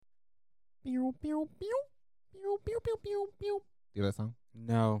Pew, pew, pew, pew, pew, pew, pew, pew. You know that song?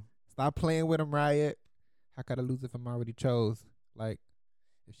 No. Stop playing with him, Riot. How could I lose if I'm already chose? Like,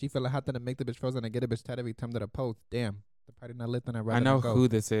 if she feel like hot, then I make the bitch frozen and get a bitch tight every time that I post. Damn, the party not lit, then I'd rather I know not go. who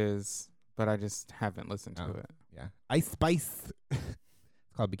this is, but I just haven't listened to it. Yeah. Ice Spice. It's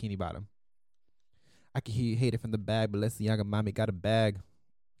called Bikini Bottom. I can hear you hate it from the bag, but let's see, younger mommy got a bag.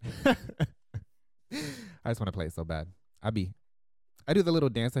 I just want to play it so bad. I do the little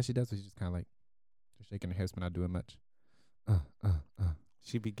dance that she does, where she's just kind of like just shaking her hips but not doing much.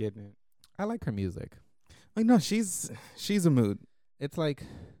 She be getting it. I like her music. Like, no, she's a mood. It's like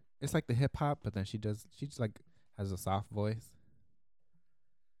the hip hop, but then she just like has a soft voice.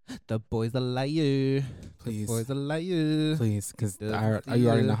 The boys a liar. Please. The boys a liar. Please, because you doesn't already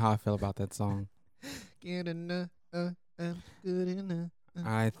feel- know how I feel about that song. Good enough, I'm good enough.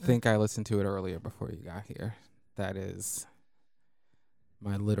 I think I listened to it earlier before you got here. That is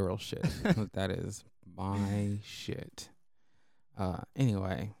my literal shit. That is my shit.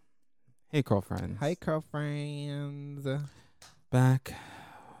 Anyway. Hey, girlfriends. Hi, girlfriends. Back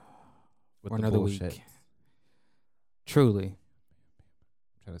With for the another bullshit. week. Truly, I'm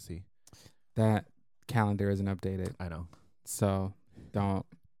trying to see. that calendar isn't updated. I know. So don't.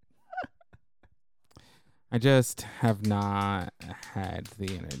 I just have not had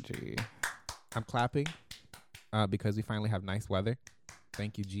the energy. I'm clapping because we finally have nice weather.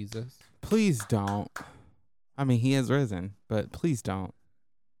 Thank you, Jesus. Please don't. I mean, he has risen, but please don't.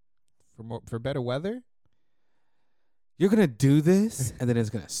 For better weather? You're going to do this, and then it's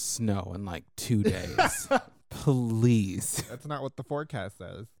going to snow in like 2 days. Please. That's not what the forecast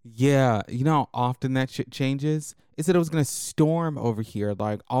says. Yeah. You know how often that shit changes? It said it was going to storm over here.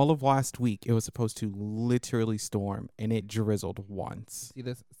 Like all of last week, it was supposed to literally storm, and it drizzled once. See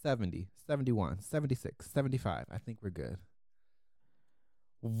this? 70, 71, 76, 75. I think we're good.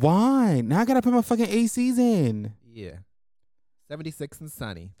 Why? Now I got to put my fucking ACs in. Yeah. 76 and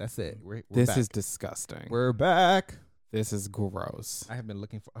sunny. That's it. We're This back. is disgusting. We're back. This is gross. I have been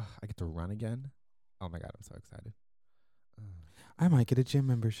looking for... I get to run again. Oh, my God. I'm so excited. I might get a gym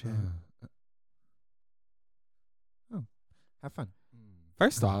membership. Oh, have fun.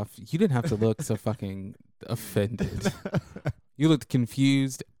 First off, you didn't have to look so fucking offended. You looked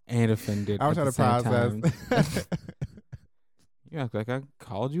confused and offended. I was at trying the to same process. time. You act like I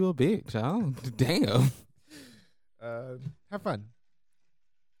called you a bitch. Oh, damn. Have fun.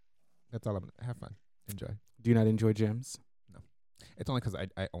 That's all I'm gonna have fun. Enjoy. Do you not enjoy gyms? It's only because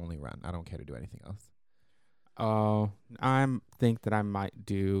I only run. I don't care to do anything else. Oh, I think that I might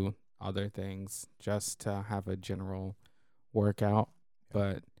do other things just to have a general workout,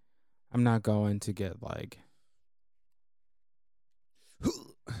 but I'm not going to get like,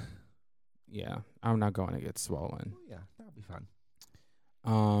 yeah, I'm not going to get swollen. Yeah, that'll be fun.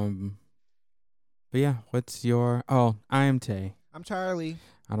 But yeah, what's your? Oh, I am Tay. I'm Charlie.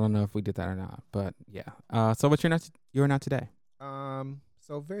 I don't know if we did that or not, but yeah. So what's you're not today?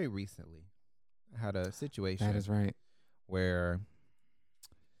 So very recently, I had a situation. That is right. Where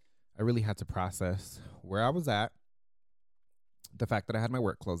I really had to process where I was at, the fact that I had my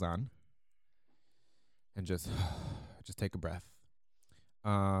work clothes on, and just take a breath.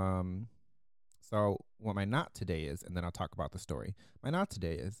 So what my not today is, and then I'll talk about the story. My not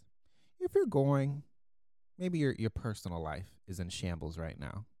today is, if you're going, maybe your personal life is in shambles right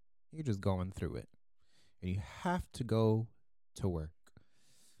now. You're just going through it, and you have to go to work.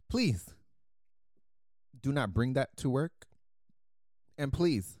 Please do not bring that to work. And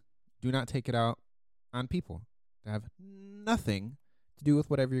please do not take it out on people that have nothing to do with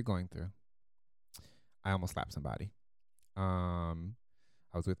whatever you're going through. I almost slapped somebody. I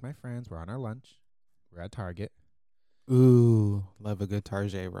was with my friends. We're on our lunch. We're at Target. Ooh, love a good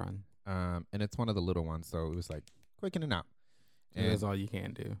Target run. And it's one of the little ones, so it was like quick in and out. And And that's all you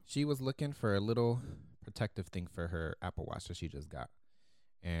can do. she was looking for a little protective thing for her Apple Watch that she just got.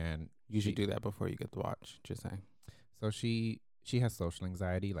 And You should do that before you get the watch. Just saying. so she has social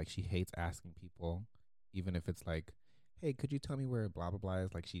anxiety. Like, she hates asking people, even if it's like, hey, could you tell me where blah, blah, blah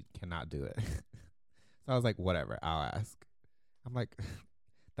is? Like, she cannot do it. So I was like, whatever, I'll ask. I'm like,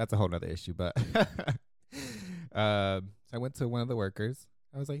 that's a whole nother issue. But so I went to one of the workers.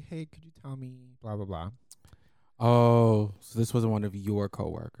 I was like, hey, could you tell me blah, blah, blah? Oh, so this wasn't one of your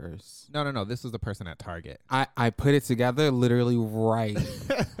coworkers. No. This was the person at Target. I put it together literally right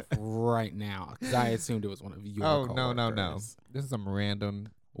now because I assumed it was one of your coworkers. No. This is some random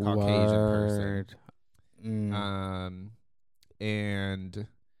Caucasian person. And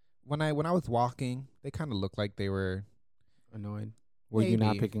when I was walking, they kind of looked like they were Annoyed. Were you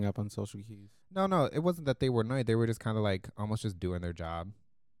not Maybe. picking up on social cues? no, it wasn't that they were annoyed. They were just kind of like almost just doing their job.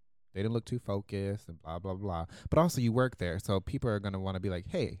 They didn't look too focused and blah, blah, blah. But also you work there. So people are going to want to be like,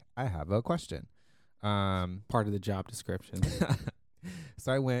 hey, I have a question. Part of the job description.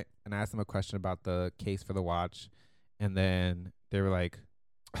 So I went and asked them a question about the case for the watch. And then they were like,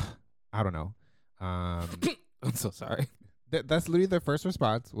 I don't know. I'm so sorry. That's literally their first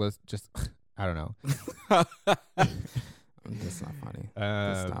response was just, I don't know. That's not funny.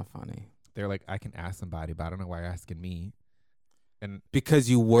 That's not funny. They're like, I can ask somebody, but I don't know why you're asking me. And because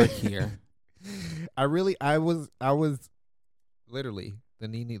you work here. I was literally the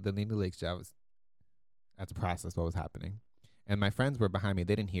Nene Lakes job. I had to process what was happening, and my friends were behind me.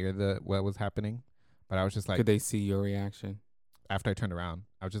 They didn't hear what was happening, but I was just like, could they see your reaction after I turned around?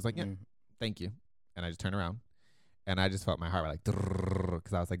 I was just like, yeah, thank you, and I just turned around, and I just felt my heart like,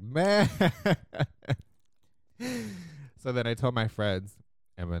 because I was like, man. So then I told my friends,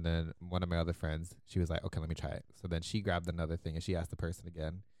 and then one of my other friends, she was like, okay, let me try it. So then she grabbed another thing and she asked the person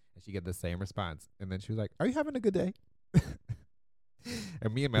again, and she get the same response. And then she was like, are you having a good day?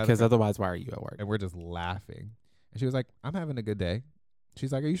 And me and my because other otherwise, why are you at work? and we're just laughing. And she was like, I'm having a good day.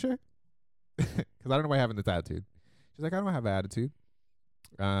 She's like, are you sure? Because I don't know why you're having this attitude. She's like, I don't have an attitude.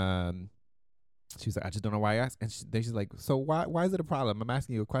 She's like, I just don't know why you asked. And then she's like, so why is it a problem? I'm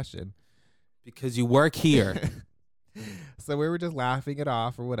asking you a question. Because you work here. So we were just laughing it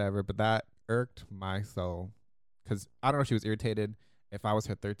off or whatever, but that irked my soul. Because I don't know if she was irritated if I was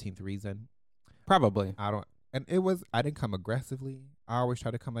her 13th reason. Probably. I didn't come aggressively. I always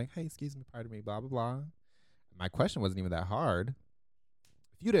try to come like, hey, excuse me, pardon me, blah, blah, blah. My question wasn't even that hard.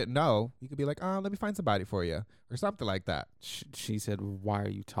 If you didn't know, you could be like, oh, let me find somebody for you or something like that. She said, why are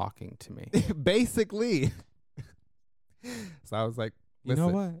you talking to me? Basically. So I was like, listen.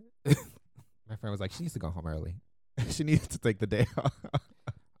 You know what? My friend was like, she needs to go home early. She needs to take the day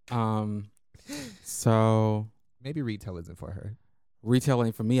off. So maybe retail isn't for her. Retail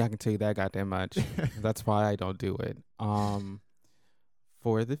ain't for me. I can tell you that goddamn much. That's why I don't do it.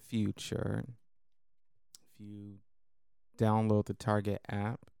 For the future, if you download the Target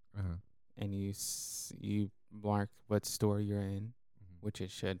app and you mark what store you're in, which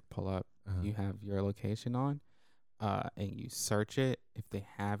it should pull up. You have your location on, and you search it. If they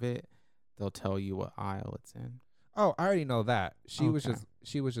have it, they'll tell you what aisle it's in. Oh, I already know that. She was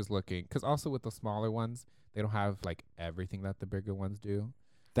just looking, because also with the smaller ones, they don't have like everything that the bigger ones do.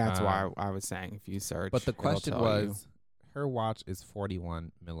 That's why I was saying if you search. But the question was, her watch is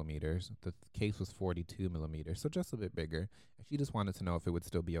 41 millimeters. The case was 42 millimeters, so just a bit bigger. And she just wanted to know if it would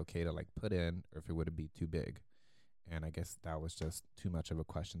still be okay to like put in, or if it would be too big. And I guess that was just too much of a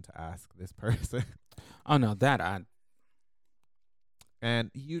question to ask this person. Oh no, that I.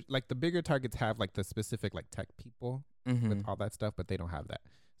 And you like the bigger Targets have like the specific like tech people with all that stuff, but they don't have that.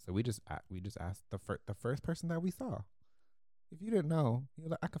 So we just asked the first person that we saw. If you didn't know, you're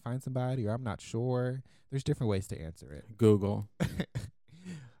like, I could find somebody, or I'm not sure. There's different ways to answer it. Google.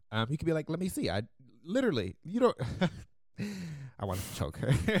 You could be like, let me see. I literally, you don't. I wanted to choke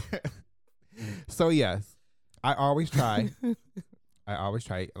her. So yes, I always try.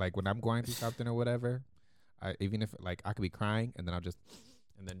 Like when I'm going through something or whatever. Even if like I could be crying, and then and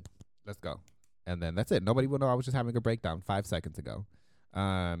then let's go, and then that's it. Nobody will know I was just having a breakdown 5 seconds ago.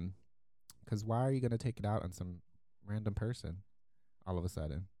 Because why are you gonna take it out on some random person all of a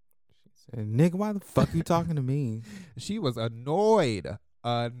sudden? She said, "Nigga, why the fuck you talking to me?" She was annoyed.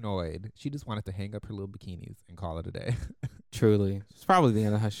 She just wanted to hang up her little bikinis and call it a day. Truly, it's probably the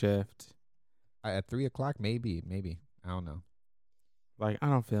end of her shift. At 3:00, maybe. I don't know. Like I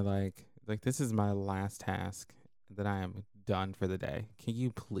don't feel like this is my last task that I am done for the day. Can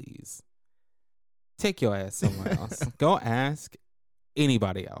you please take your ass somewhere else? Go ask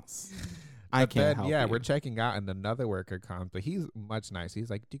anybody else. I can't help you. We're checking out, and another worker comes, but he's much nicer. He's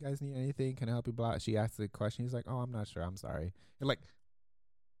like, do you guys need anything? Can I help you? Blah. She asked the question. He's like, oh, I'm not sure. I'm sorry. And like,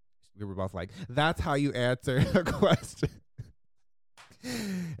 we were both like, that's how you answer a question.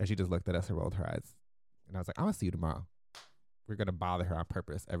 And she just looked at us and rolled her eyes. And I was like, I'm going to see you tomorrow. We're going to bother her on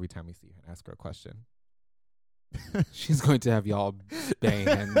purpose every time we see her and ask her a question. She's going to have y'all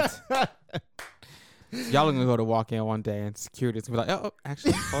banned. Y'all are going to go to walk in one day and security's going to be like, oh,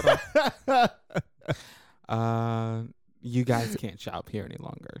 actually, hold on. You guys can't shop here any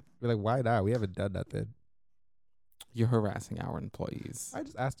longer. We're like, why not? We haven't done nothing. You're harassing our employees. I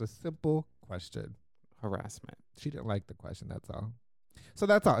just asked a simple question. Harassment. She didn't like the question, that's all. So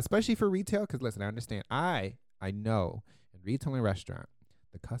that's all, especially for retail, because listen, I understand. I know in retail and restaurant,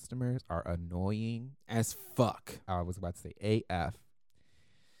 the customers are annoying as fuck. I was about to say AF.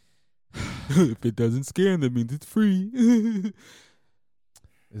 If it doesn't scan, that means it's free. This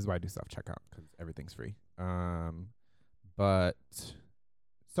is why I do self-checkout, because everything's free. But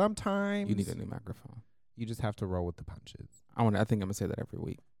Sometimes You need a new microphone. you just have to roll with the punches. I think I'm gonna say that every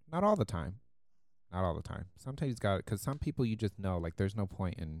week. Not all the time. Not all the time. Sometimes you got it because some people you just know, like, there's no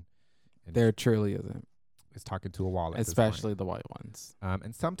point in There truly isn't, it's talking to a wall, at especially the white ones. this point.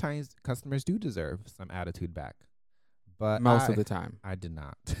 And sometimes customers do deserve some attitude back, but Most of the time. I did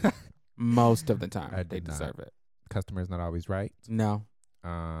not. Most of the time, I they did not. deserve it. Customer's not always right. No.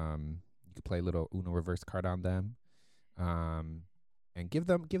 You could play a little Uno reverse card on them, and give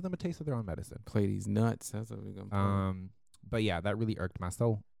them a taste of their own medicine. Play these nuts. That's what we're gonna play. But yeah, that really irked my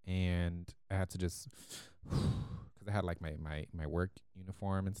soul, and I had to just because I had like my work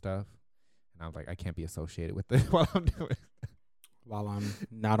uniform and stuff, and I was like, I can't be associated with this while I'm doing. While I'm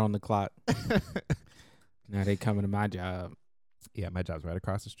not on the clock. Now they coming to my job. Yeah, my job's right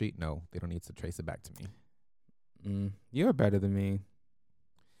across the street. No, they don't need to trace it back to me. You're better than me.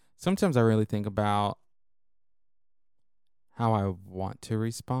 Sometimes I really think about how I want to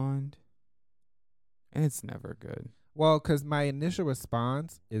respond, and it's never good. Well, because my initial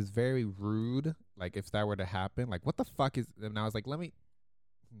response is very rude. Like, if that were to happen, like, what the fuck is... And I was like, let me...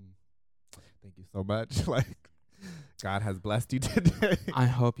 Thank you so much. Like, God has blessed you today. I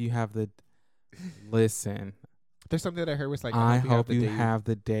hope you have the... Listen. There's something that I heard was like... I hope you have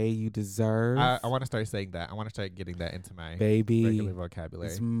the day you deserve. I want to start saying that. I want to start getting that into my Baby, regular vocabulary.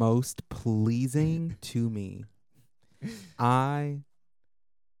 it's most pleasing to me. I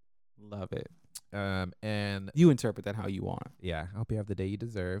love it. And you interpret that how you want. Yeah, I hope you have the day you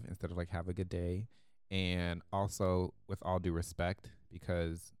deserve instead of like have a good day. And also with all due respect,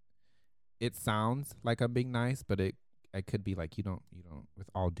 because it sounds like I'm being nice, but I could be like, you don't with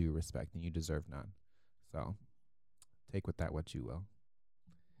all due respect, and you deserve none. So take with that what you will.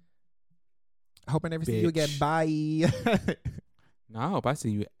 I hope I never see you again. Bye. No, I hope I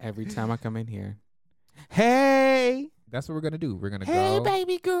see you every time I come in here. Hey, that's what we're gonna do. We're gonna go. Hey,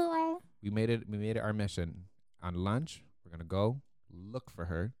 baby girl. We made it our mission. On lunch, we're gonna go look for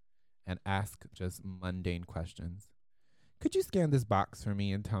her and ask just mundane questions. Could you scan this box for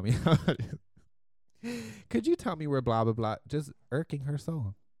me and tell me how it is? Could you tell me where blah blah blah? Just irking her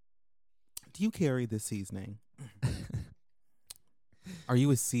soul. Do you carry the seasoning? Are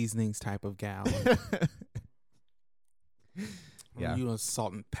you a seasonings type of gal? Yeah. Are you a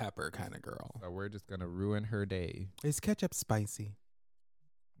salt and pepper kind of girl? So we're just gonna ruin her day. Is ketchup spicy?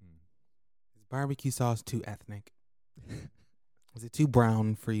 Is barbecue sauce too ethnic? Is it too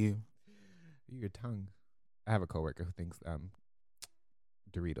brown for you? Your tongue. I have a coworker who thinks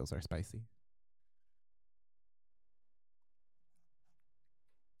Doritos are spicy.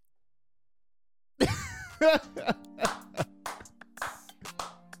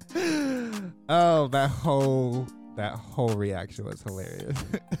 Oh, that whole reaction was hilarious.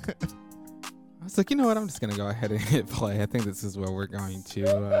 I was like, you know what? I'm just gonna go ahead and hit play. I think this is where we're going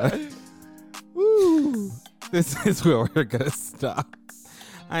to. Woo! This is where we're gonna stop.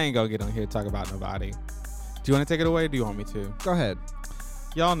 I ain't gonna get on here to talk about nobody. Do you want to take it away? Or do you want me to? Go ahead.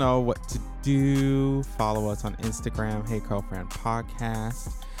 Y'all know what to do. Follow us on Instagram, Hey Girlfriend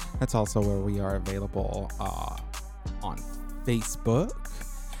Podcast. That's also where we are available on Facebook.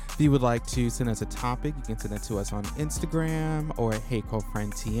 If you would like to send us a topic, you can send it to us on Instagram or at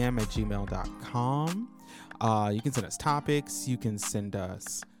heygirlfriendtm@gmail.com. You can send us topics. You can send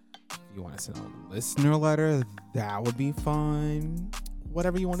us, if you want to send a listener letter, that would be fun.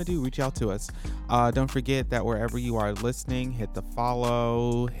 Whatever you want to do, reach out to us. Don't forget that wherever you are listening, hit the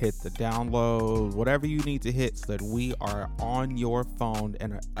follow, hit the download, whatever you need to hit so that we are on your phone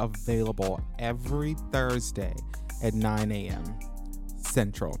and are available every Thursday at 9 a.m.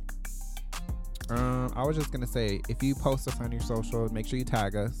 Central. I was just gonna say, if you post us on your social, make sure you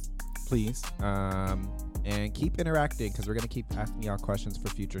tag us, please. And keep interacting, because we're gonna keep asking y'all questions for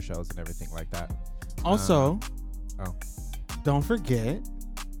future shows and everything like that. Also, don't forget,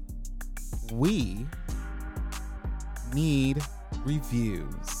 we need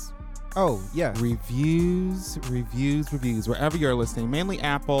reviews. Oh, yeah. Reviews. Wherever you're listening, mainly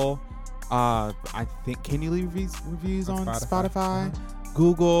Apple. I think, can you leave reviews on Spotify?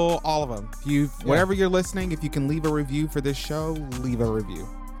 Google, all of them. Wherever you're listening, if you can leave a review for this show, leave a review.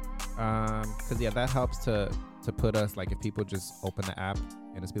 Because that helps to put us, like, if people just open the app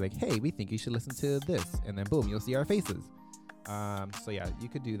and just be like, hey, we think you should listen to this, and then boom, you'll see our faces. So yeah, you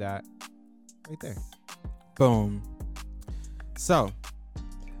could do that right there. Boom. So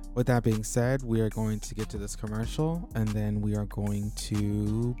with that being said, we are going to get to this commercial, and then we are going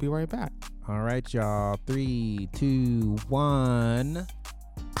to be right back. All right, y'all. 3, 2, 1.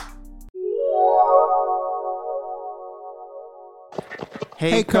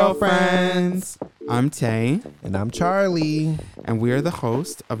 Hey, girlfriends. I'm Tay. And I'm Charlie. And we are the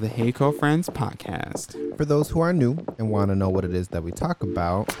host of the Hey Girlfriends podcast. For those who are new and want to know what it is that we talk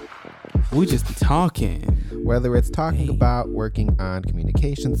about, we just be talking. Whether it's talking about working on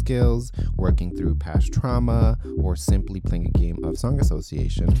communication skills, working through past trauma, or simply playing a game of song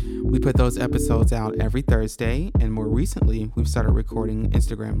association. We put those episodes out every Thursday, and more recently, we've started recording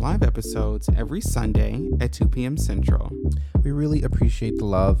Instagram Live episodes every Sunday at 2 p.m. Central. We really appreciate the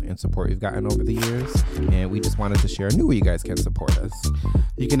love and support we've gotten over the years, and we just wanted to share a new way you guys can support us.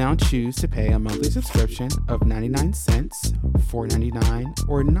 You can now choose to pay a monthly subscription of 99 cents, $4.99,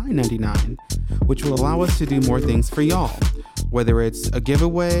 or $9.99, which will allow us to do more things for y'all. Whether it's a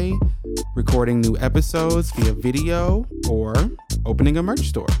giveaway, recording new episodes via video, or opening a merch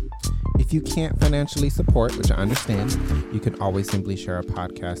store. If you can't financially support, which I understand, you can always simply share a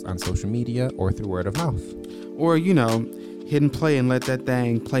podcast on social media or through word of mouth. Or, hit and play and let that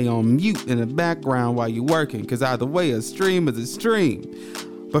thing play on mute in the background while you're working, because either way, a stream is a stream.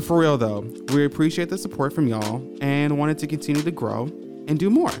 But for real, though, we appreciate the support from y'all and wanted to continue to grow and do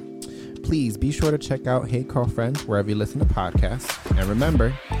more. Please be sure to check out Hey Girlfriends wherever you listen to podcasts. And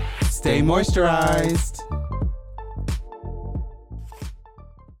remember, stay moisturized.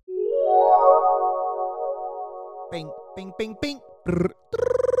 Bing, bing, bing, bing.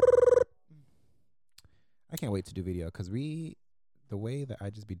 I can't wait to do video because the way that I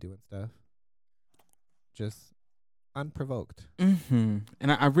just be doing stuff, just unprovoked. Mm-hmm.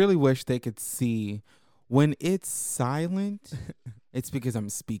 And I really wish they could see when it's silent. It's because I'm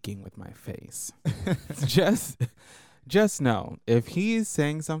speaking with my face. Just know, if he's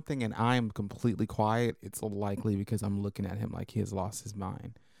saying something and I am completely quiet, it's likely because I'm looking at him like he has lost his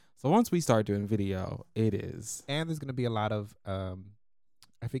mind. So once we start doing video, it is. And there's going to be a lot of,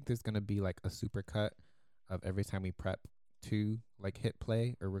 I think there's going to be like a super cut of every time we prep to like hit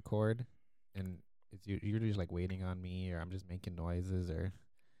play or record. And it's you're just like waiting on me, or I'm just making noises, or.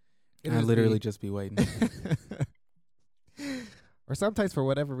 I literally just be waiting. Or sometimes for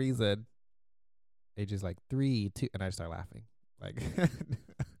whatever reason, they just like 3, 2, and I just start laughing. Like,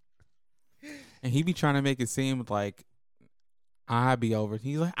 and he be trying to make it seem like I be over.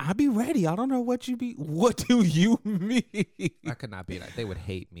 He's like, I be ready. I don't know what you be. What do you mean? I could not be like. They would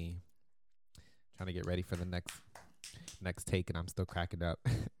hate me. Trying to get ready for the next take, and I'm still cracking up,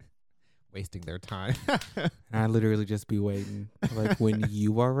 wasting their time. And I literally just be waiting. Like, when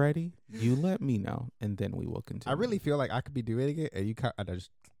you are ready, you let me know, and then we will continue. I really feel like I could be doing it, and you can't. I just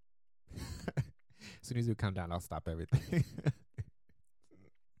as soon as you come down, I'll stop everything.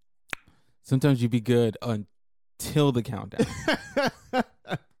 Sometimes you be good until the countdown.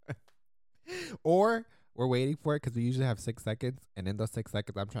 Or we're waiting for it because we usually have 6 seconds, and in those 6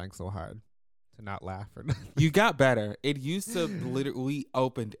 seconds, I'm trying so hard to not laugh or nothing. You got better. It used to literally, we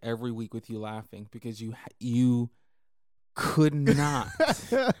opened every week with you laughing because you could not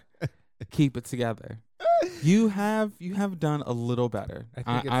keep it together. You have done a little better.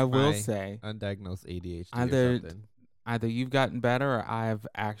 I will say, undiagnosed ADHD. Either you've gotten better or I've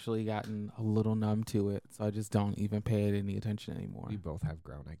actually gotten a little numb to it, so I just don't even pay it any attention anymore. We both have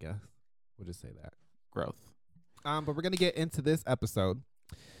grown, I guess. We'll just say that. Growth. But we're gonna get into this episode.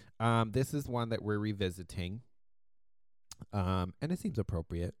 This is one that we're revisiting. And it seems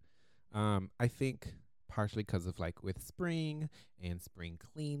appropriate. I think partially because of like with spring and spring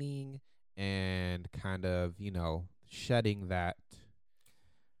cleaning and kind of, shedding that.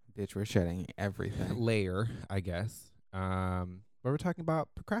 Bitch, we're shedding everything. Layer, I guess. But we're talking about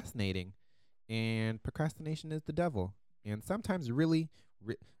procrastinating, and procrastination is the devil, and sometimes really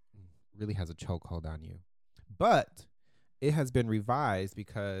has a chokehold on you. But it has been revised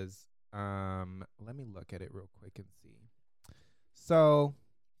because, let me look at it real quick and see. So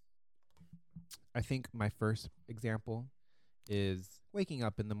I think my first example is waking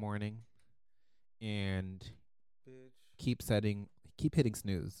up in the morning and keep hitting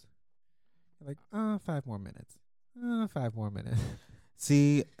snooze. You're like, 5 more minutes. 5 more minutes.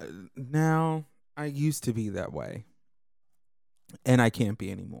 See, now I used to be that way, and I can't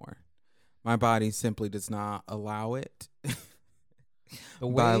be anymore. My body simply does not allow it. The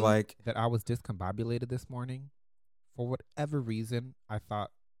way that I was discombobulated this morning, for whatever reason, I thought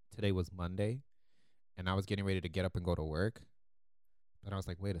today was Monday, and I was getting ready to get up and go to work. And I was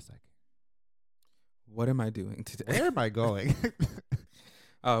like, wait a second. What am I doing today? Where am I going?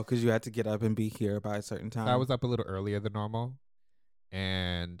 Oh, because you had to get up and be here by a certain time. I was up a little earlier than normal,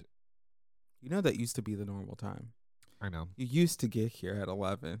 and that used to be the normal time. I know. You used to get here at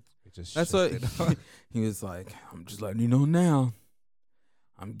 11. That's what he was like. I'm just letting you know now.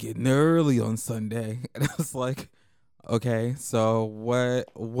 I'm getting there early on Sunday, and I was like, Okay, so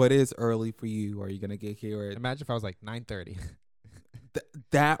what is early for you? Are you gonna get here at Imagine if I was like 9:30.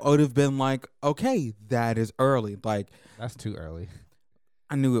 that would have been like, okay, that is early. Like That's too early.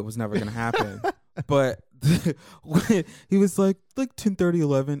 I knew it was never gonna happen. But when he was like 10:30,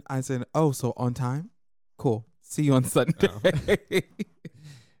 11, I said, oh, so on time? Cool. See you on Sunday.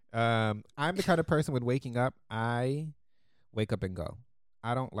 I'm the kind of person with waking up. I wake up and go.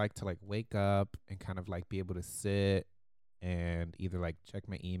 I don't like to like wake up and kind of like be able to sit and either like check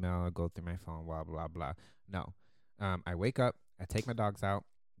my email or go through my phone, blah, blah, blah. No. I wake up, I take my dogs out,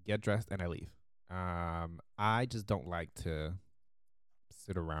 get dressed, and I leave. I just don't like to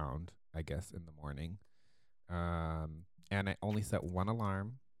sit around, I guess, in the morning. And I only set one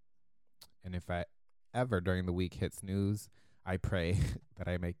alarm. And if I ever during the week hit snooze, I pray that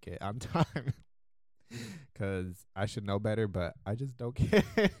I make it on time. Because I should know better, but I just don't care.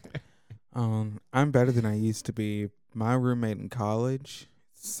 I'm better than I used to be. My roommate in college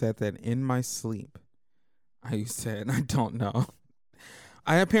said that in my sleep, I used to say, and I don't know.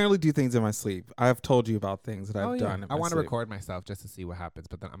 I apparently do things in my sleep. I've told you about things that I've done in I my want to sleep. record myself just to see what happens,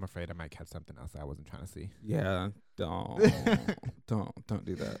 but then I'm afraid I might catch something else I wasn't trying to see. Yeah, don't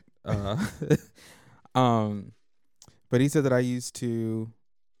do that. But he said that I used to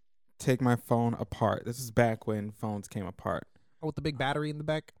take my phone apart. This is back when phones came apart. Oh, with the big battery in the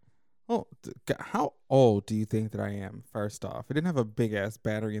back? Oh, how old do you think that I am? First off, it didn't have a big ass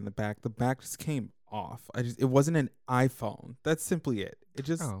battery in the back. The back just came off. It wasn't an iPhone. That's simply it. It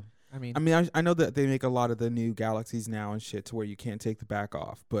just. Oh, I know that they make a lot of the new Galaxies now and shit to where you can't take the back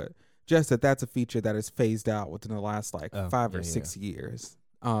off, but just that's a feature that is phased out within the last 5 or 6 years.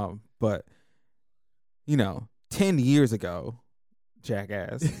 But 10 years ago,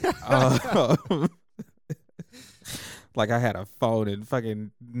 jackass. Like I had a phone in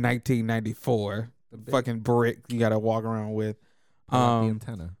fucking 1994, fucking brick you gotta walk around with. The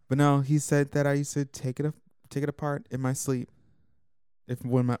antenna. But no, he said that I used to take it apart in my sleep.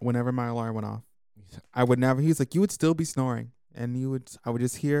 Whenever my alarm went off, I would never. He was like, you would still be snoring, and I would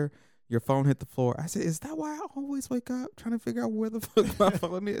just hear your phone hit the floor. I said, is that why I always wake up trying to figure out where the fuck my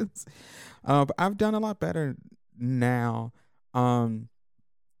phone is? But I've done a lot better now.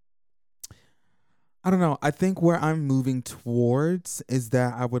 I don't know. I think where I'm moving towards is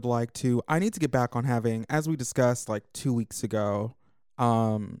that I need to get back on having, as we discussed 2 weeks ago,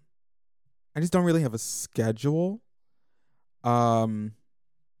 I just don't really have a schedule. Having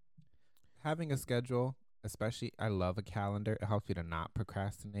a schedule, especially, I love a calendar. It helps me to not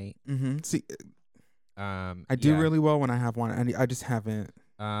procrastinate. See, I do really well when I have one, and I just haven't.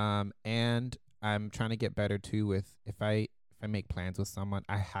 And I'm trying to get better too with if I make plans with someone,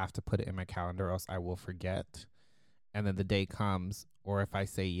 I have to put it in my calendar, or else I will forget. And then the day comes, or if I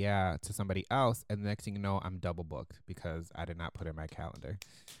say yeah to somebody else, and the next thing you know, I'm double booked because I did not put it in my calendar.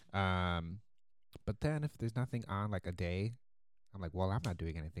 But then if there's nothing on like a day, I'm like, well, I'm not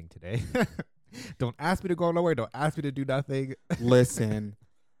doing anything today. Don't ask me to go nowhere. Don't ask me to do nothing. Listen,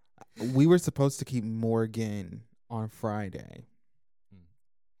 we were supposed to keep Morgan on Friday.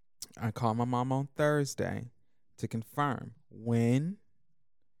 I called my mom on Thursday to confirm when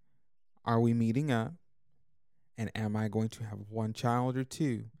are we meeting up, and am I going to have one child or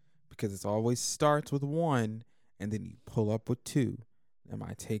two? Because it always starts with one, and then you pull up with two. Am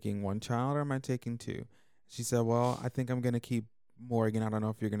I taking one child or am I taking two? She said, well, I think I'm going to keep Morgan. I don't know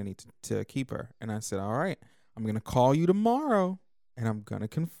if you're going to need to keep her. And I said, all right, I'm going to call you tomorrow, and I'm going to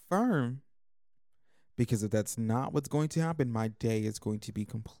confirm. Because if that's not what's going to happen, my day is going to be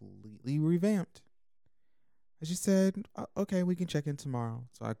completely revamped. And she said, okay, we can check in tomorrow.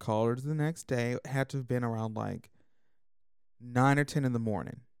 So I called her the next day. It had to have been around 9 or 10 in the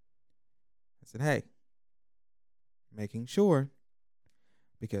morning. I said, hey, making sure,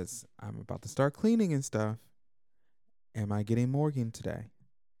 because I'm about to start cleaning and stuff. Am I getting Morgan today?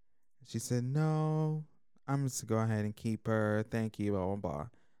 She said, no, I'm just going to go ahead and keep her. Thank you, blah, blah, blah.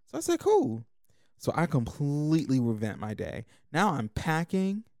 So I said, cool. So I completely revamped my day. Now I'm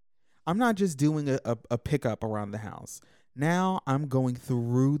packing. I'm not just doing a pickup around the house. Now I'm going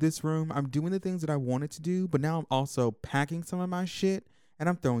through this room. I'm doing the things that I wanted to do, but now I'm also packing some of my shit and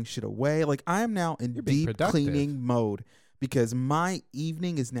I'm throwing shit away. I am now in deep cleaning mode because my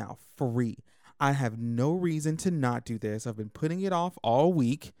evening is now free. I have no reason to not do this. I've been putting it off all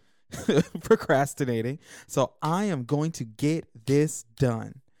week, procrastinating. So I am going to get this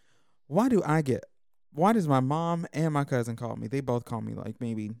done. Why does my mom and my cousin call me? They both call me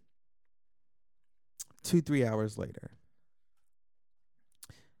maybe 2-3 hours later.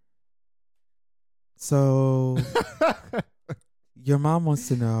 So your mom wants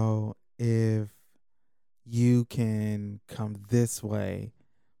to know if you can come this way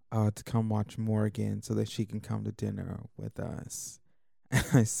to come watch Morgan so that she can come to dinner with us. And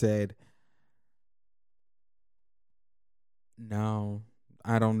I said, no,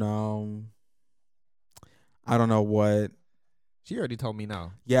 I don't know. I don't know what. She already told me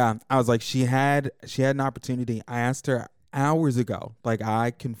no. Yeah, I was like, she had an opportunity. I asked her hours ago. Like,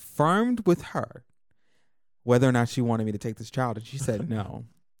 I confirmed with her whether or not she wanted me to take this child, and she said no.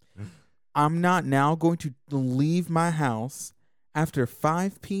 I'm not now going to leave my house after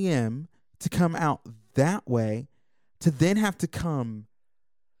 5 p.m. to come out that way to then have to come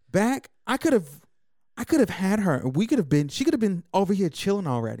back. I could have had her. She could have been over here chilling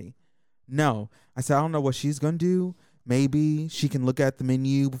already. No. I said, I don't know what she's going to do. Maybe she can look at the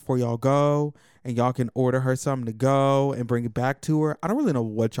menu before y'all go and y'all can order her something to go and bring it back to her. I don't really know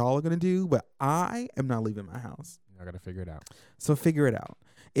what y'all are going to do, but I am not leaving my house. I got to figure it out. So figure it out.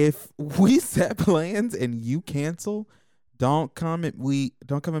 If we set plans and you cancel, don't come at me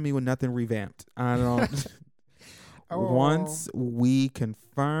with nothing revamped. I don't. Once we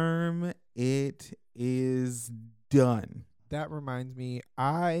confirm, it is done. That reminds me,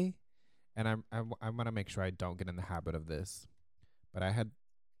 I want to make sure I don't get in the habit of this, but I had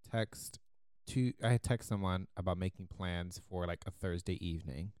text someone about making plans for like a Thursday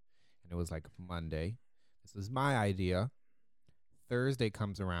evening, and it was like Monday. This is my idea. Thursday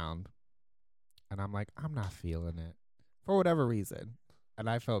comes around, and I'm like, I'm not feeling it for whatever reason, and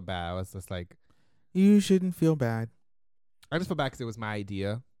I felt bad. I was just like, you shouldn't feel bad. I just felt bad because it was my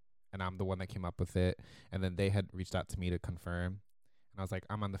idea, and I'm the one that came up with it, and then they had reached out to me to confirm. And I was like,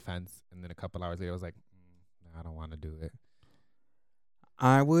 I'm on the fence. And then a couple hours later, I was like, no, I don't want to do it.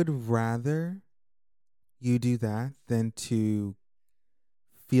 I would rather you do that than to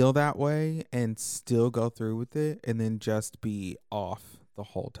feel that way and still go through with it and then just be off the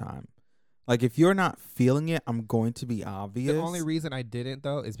whole time. Like, if you're not feeling it, I'm going to be obvious. The only reason I didn't,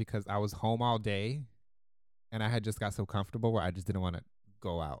 though, is because I was home all day and I had just got so comfortable where I just didn't want to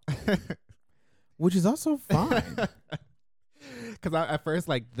go out. Which is also fine. Because at first,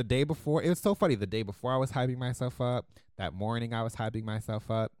 like the day before, it was so funny. The day before I was hyping myself up. That morning I was hyping myself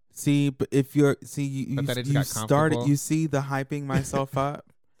up. See, but if you started, you see the hyping myself up.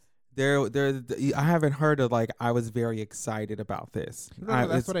 I haven't heard of like I was very excited about this. No,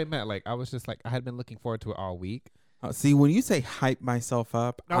 that's what I meant. Like I was just like I had been looking forward to it all week. See, when you say hype myself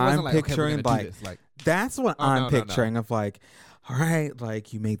up, I'm picturing like that's what I'm picturing of like. All right,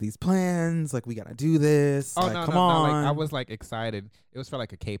 like you made these plans, like we gotta do this. Oh, like, come on. Like, I was like excited. It was for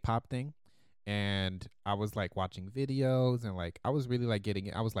like a K-pop thing, and I was like watching videos and like I was really like getting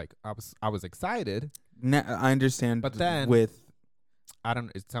it. I was excited. I understand, but then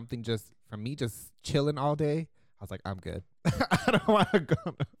it's something just for me just chilling all day. I was like, I'm good. I don't want to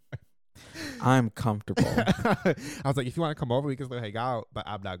go. I'm comfortable. I was like, if you want to come over, we can still hang out, but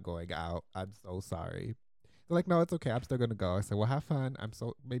I'm not going out. I'm so sorry. They're like, no, it's okay. I'm still going to go. I said, well, have fun.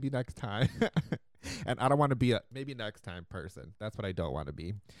 Maybe next time. And I don't want to be a maybe next time person. That's what I don't want to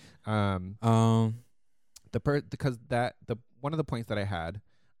be. Because one of the points that I had,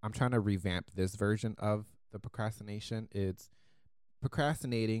 I'm trying to revamp this version of the procrastination. It's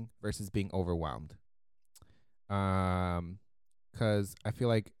procrastinating versus being overwhelmed. Because I feel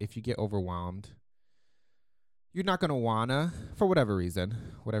like if you get overwhelmed, you're not going to wanna, for whatever reason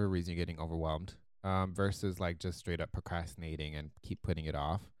you're getting overwhelmed. Versus like just straight up procrastinating and keep putting it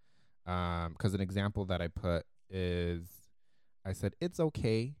off. Because an example that I put is, I said, it's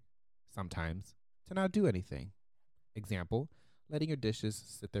okay sometimes to not do anything. Example, letting your dishes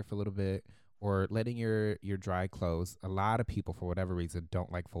sit there for a little bit or letting your dry clothes. A lot of people, for whatever reason,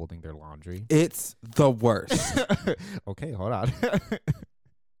 don't like folding their laundry. It's the worst. Okay, hold on.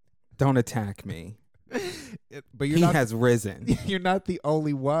 Don't attack me. But he has risen. You're not the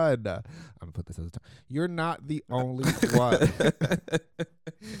only one. I'm gonna put this as a time. You're not the only one.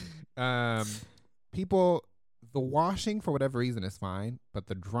 People, the washing for whatever reason is fine, but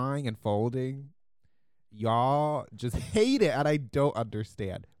the drying and folding, y'all just hate it, and I don't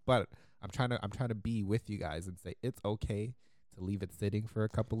understand. But I'm trying to be with you guys and say it's okay to leave it sitting for a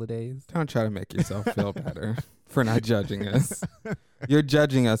couple of days. Don't try to make yourself feel better for not judging us. You're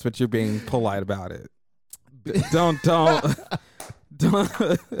judging us, but you're being polite about it. Don't try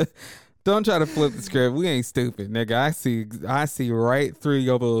to flip the script. We ain't stupid, nigga. I see right through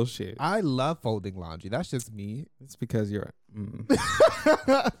your bullshit. I love folding laundry. That's just me. It's because you're.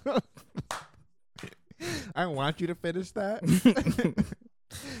 I want you to finish that.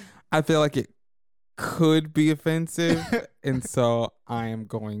 I feel like it could be offensive, and so I am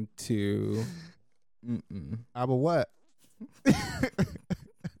going to. I'm a what?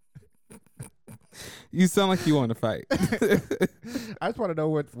 You sound like you want to fight. I just want to know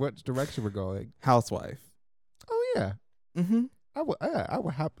what direction we're going. Housewife. Oh yeah. Mm-hmm. I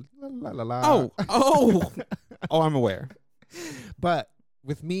would happen. La, la, la, la. Oh, I'm aware. But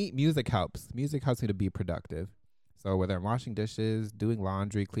with me, music helps. Music helps me to be productive. So whether I'm washing dishes, doing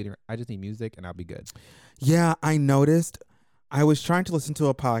laundry, cleaning, I just need music and I'll be good. Yeah, I noticed. I was trying to listen to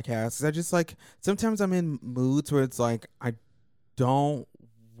a podcast 'cause I just like sometimes I'm in moods where it's like I don't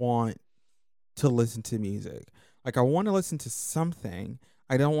want to listen to music. Like I want to listen to something.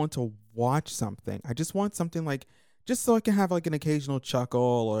 I don't want to watch something. I just want something like just so I can have like an occasional chuckle,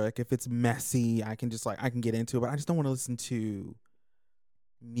 or like if it's messy, I can just like I can get into it, but I just don't want to listen to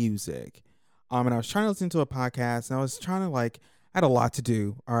music. And I was trying to listen to a podcast and I was trying to like I had a lot to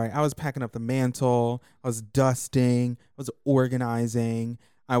do. All right. I was packing up the mantle, I was dusting, I was organizing,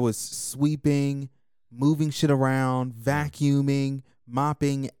 I was sweeping, moving shit around, vacuuming,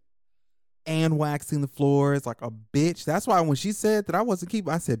 mopping, and waxing the floors like a bitch. That's why when she said that I wasn't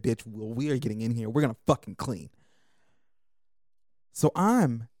keeping, I said, bitch, well, we are getting in here. We're gonna fucking clean. So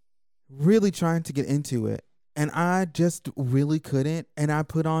I'm really trying to get into it. And I just really couldn't. And I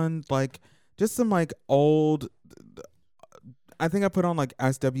put on like just some like old, I think I put on like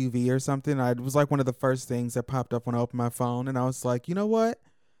SWV or something. It was like one of the first things that popped up when I opened my phone. And I was like, you know what?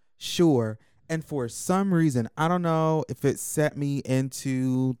 Sure. And for some reason, I don't know if it set me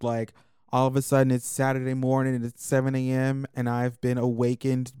into like all of a sudden it's Saturday morning and it's 7 a.m. and I've been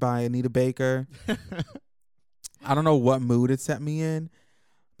awakened by Anita Baker. I don't know what mood it set me in,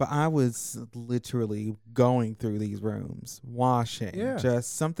 but I was literally going through these rooms, washing. Yeah.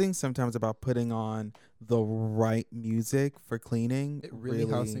 Just something sometimes about putting on the right music for cleaning. It really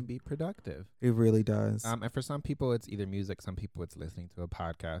helps me be productive. It really does. And for some people, it's either music. Some people, it's listening to a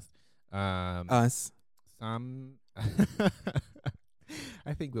podcast. Us. Some,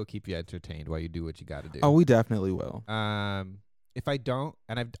 I think we'll keep you entertained while you do what you got to do. Oh, we definitely will. If I don't,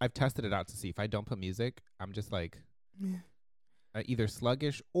 and I've tested it out to see if I don't put music, I'm just like either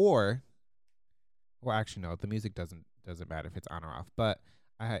sluggish or, well, actually no, the music doesn't matter if it's on or off. But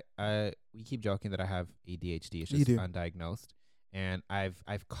we keep joking that I have ADHD. It's just undiagnosed, and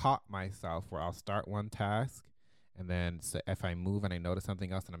I've caught myself where I'll start one task, and then if I move and I notice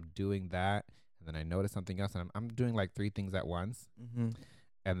something else, and I'm doing that, and then I notice something else, and I'm doing like 3 things at once,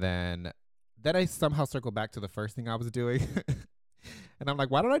 and then I somehow circle back to the first thing I was doing. And I'm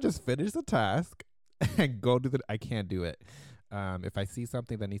like, why don't I just finish the task and go do I can't do it. If I see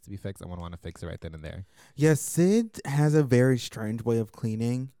something that needs to be fixed, I want to fix it right then and there. Yeah, Sid has a very strange way of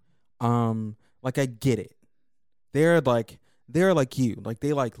cleaning. Like I get it. They're like you. Like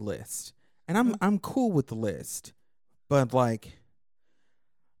they like list. And I'm cool with the list. But like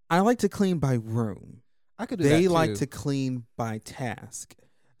I like to clean by room. I could do that too. They like to clean by task.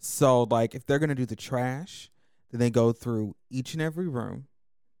 So like if they're gonna do the trash, then they go through each and every room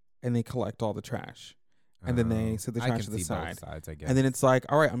and they collect all the trash. And then they set the trash to the side. Sides, I guess. And then it's like,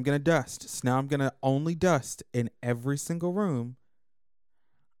 all right, I'm going to dust. So now I'm going to only dust in every single room.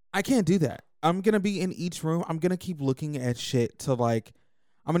 I can't do that. I'm going to be in each room. I'm going to keep looking at shit to like,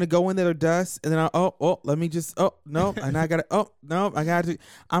 I'm going to go in there to dust. And then let me just, no. And I got to, no, I got to.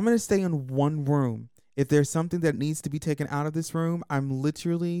 I'm going to stay in one room. If there's something that needs to be taken out of this room, I'm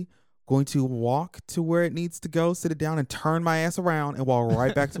literally going to walk to where it needs to go, sit it down, and turn my ass around and walk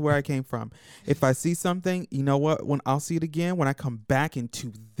right back to where I came from. If I see something, you know what? When I'll see it again, when I come back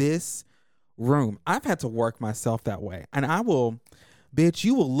into this room, I've had to work myself that way. And I will, bitch,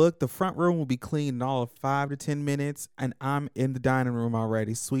 you will look, the front room will be clean in all of 5 to 10 minutes, and I'm in the dining room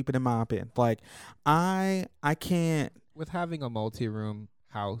already, sweeping and mopping. Like, I can't. With having a multi-room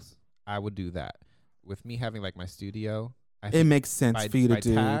house, I would do that. With me having like my studio, it makes sense for you to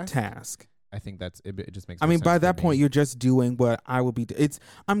do task. I think that's it. It just makes. I mean, by that point, you're just doing what I would be.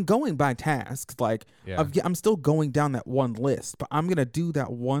 I'm going by tasks. Like, I'm still going down that one list, but I'm gonna do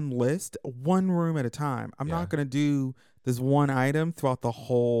that one list, one room at a time. I'm not gonna do this one item throughout the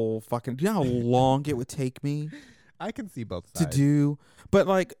whole fucking. Do you know how long it would take me? I can see both sides to do, but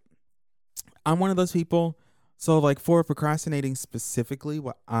like, I'm one of those people. So like for procrastinating specifically,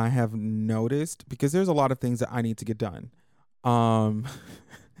 what I have noticed, because there's a lot of things that I need to get done. I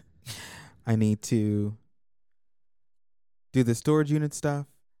need to do the storage unit stuff.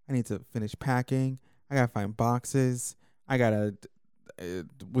 I need to finish packing. I gotta find boxes.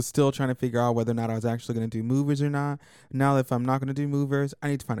 Was still trying to figure out whether or not I was actually going to do movers or not. Now, if I'm not going to do movers, I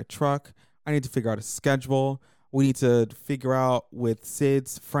need to find a truck. I need to figure out a schedule. We need to figure out with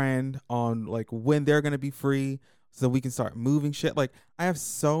Sid's friend on like when they're going to be free so we can start moving shit. Like, I have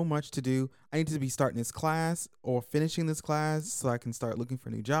so much to do. I need to be starting this class or finishing this class so I can start looking for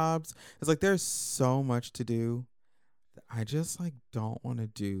new jobs. It's like there's so much to do that I just like don't want to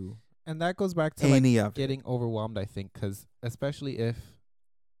do And that goes back to any like of it. getting overwhelmed, I think, because especially if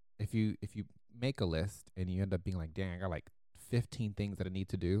you make a list and you end up being like, dang, I got like 15 things that I need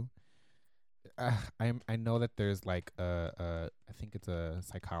to do. I know that there's like I think it's a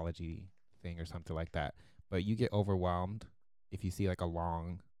psychology thing or something like that, but you get overwhelmed if you see like a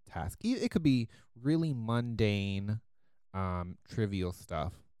long task. It could be really mundane, trivial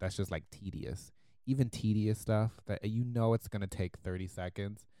stuff that's just like tedious. Even tedious stuff that you know it's gonna take 30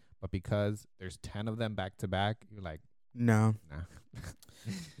 seconds, but because there's 10 of them back to back, you're like, No. nah.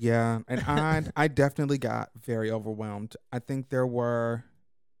 Yeah, and I definitely got very overwhelmed. I think there were,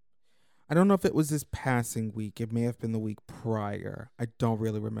 I don't know if it was this passing week. It may have been the week prior. I don't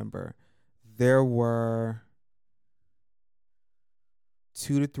really remember. There were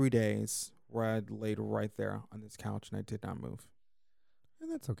 2 to 3 days where I laid right there on this couch and I did not move.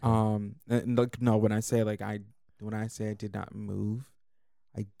 And that's okay. And like, no, when I say I did not move,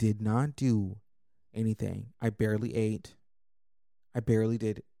 I did not do anything. I barely ate. I barely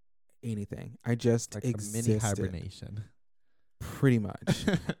did anything. I just Like existed. a mini hibernation. Pretty much.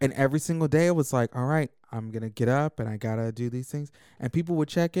 And every single day it was like, all right, I'm going to get up and I got to do these things. And people would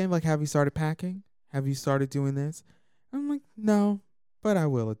check in like, have you started packing? Have you started doing this? I'm like, no, but I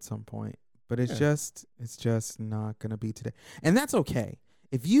will at some point. But it's just not going to be today. And that's okay.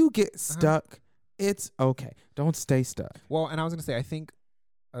 If you get stuck, it's okay. Don't stay stuck. Well, and I was going to say, I think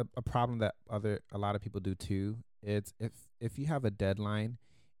a problem that a lot of people do too, it's if you have a deadline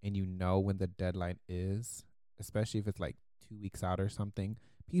and you know when the deadline is, especially if it's like 2 weeks out or something,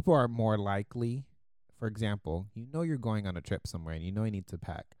 people are more likely, for example, you know you're going on a trip somewhere and you know you need to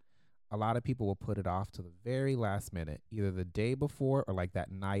pack. A lot of people will put it off to the very last minute, either the day before or like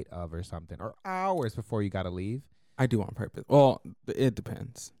that night of or something, or hours before you got to leave. I do on purpose. Well, it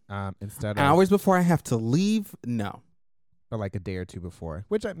depends. Instead of hours before I have to leave, no. Or like a day or two before,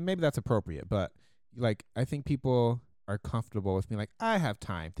 which maybe that's appropriate. But like, I think people are comfortable with being like, I have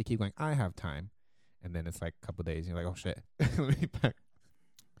time. They keep going, I have time. And then it's like a couple of days and you're like, oh shit. Let me pack.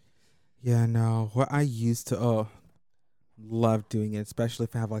 Yeah, no. What I used to love doing it, especially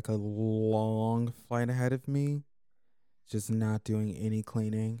if I have like a long flight ahead of me, just not doing any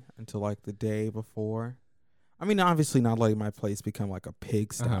cleaning until like the day before. I mean, obviously not letting my place become like a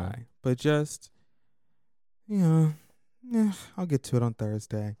pigsty, but just, yeah, I'll get to it on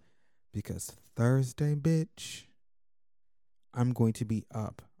Thursday. Because Thursday, bitch, I'm going to be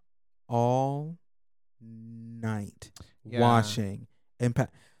up all night washing and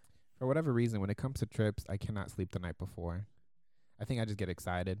For whatever reason, when it comes to trips, I cannot sleep the night before. I think I just get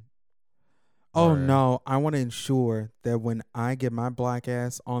excited. Oh, no. I want to ensure that when I get my black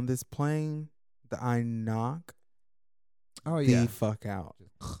ass on this plane, that I knock the fuck out.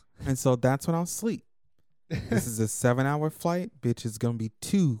 And so that's when I'll sleep. This is a 7-hour flight. Bitch, it's going to be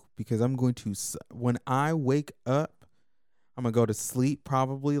 2 because I'm going to, when I wake up, I'm going to go to sleep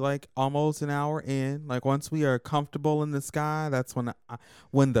probably like almost an hour in. Like once we are comfortable in the sky, that's when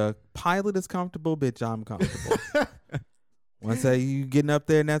the pilot is comfortable, bitch, I'm comfortable. Once you getting up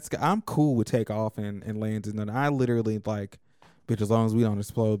there in that sky, I'm cool with takeoff and landing. And I literally like, bitch, as long as we don't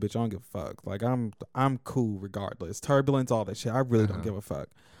explode, bitch, I don't give a fuck. Like I'm cool regardless. Turbulence, all that shit. I really don't give a fuck.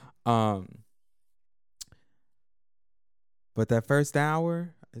 But that first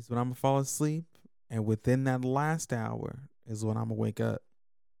hour is when I'm going to fall asleep. And within that last hour is when I'm going to wake up.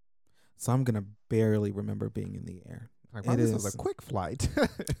 So I'm going to barely remember being in the air. Like, wow, this was a quick flight.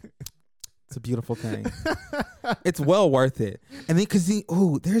 It's a beautiful thing. It's well worth it. And then, because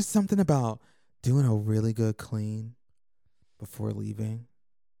there's something about doing a really good clean before leaving.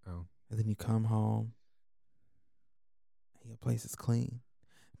 Oh. And then you come home and your place is clean.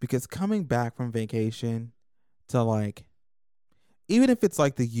 Because coming back from vacation to like, even if it's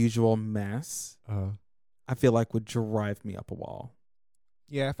like the usual mess, I feel like would drive me up a wall.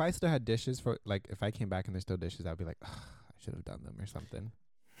 Yeah, if I still had dishes for, like, if I came back and there's still dishes, I'd be like, I should have done them or something.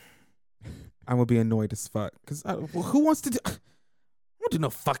 I would be annoyed as fuck. Because who wants to do, I don't do no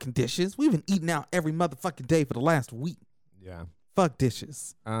fucking dishes. We've been eating out every motherfucking day for the last week. Yeah. Fuck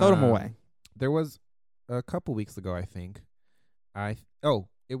dishes. Throw them away. There was a couple weeks ago, I think.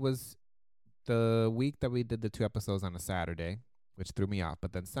 It was the week that we did the 2 episodes on a Saturday, which threw me off.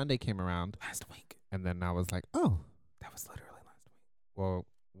 But then Sunday came around. Last week. And then I was like, oh. That was literally last week. Well,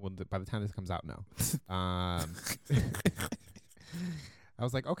 by the time this comes out, no. I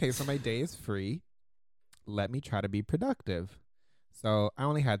was like, okay, so my day is free. Let me try to be productive. So I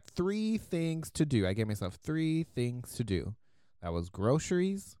only had 3 things to do. I gave myself 3 things to do. That was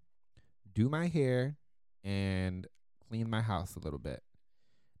groceries, do my hair, and clean my house a little bit.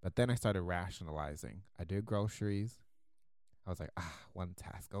 But then I started rationalizing. I did groceries. I was like, one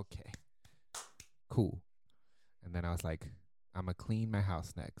task. Okay, cool. And then I was like, I'm going to clean my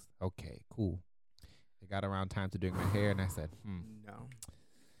house next. Okay, cool. It got around time to doing my hair, and I said, No.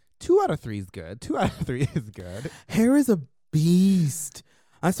 2 out of 3 is good. 2 out of 3 is good. Hair is a beast.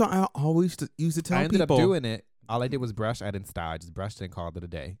 That's why I always used to tell I people. ended up doing it. All I did was brush. I didn't style. I just brushed it and called it a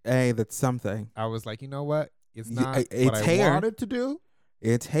day. Hey, that's something. I was like, you know what? It's not it's what I hair. wanted to do,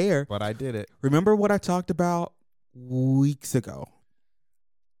 It's hair. but I did it. Remember what I talked about weeks ago?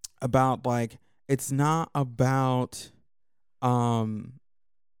 About like, it's not about how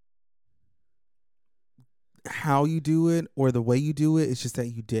you do it or the way you do it. It's just that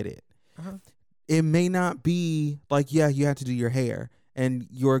you did it. Uh-huh. It may not be like, yeah, you have to do your hair and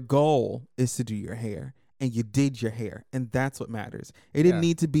your goal is to do your hair and you did your hair and that's what matters. It didn't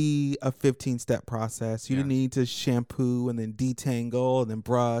need to be a 15-step process. You didn't need to shampoo and then detangle and then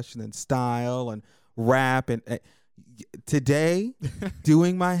brush and then style and wrap. And today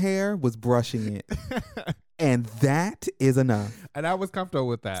doing my hair was brushing it. And that is enough. And I was comfortable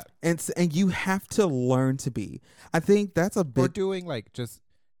with that. And you have to learn to be. I think that's a big... Or doing like just...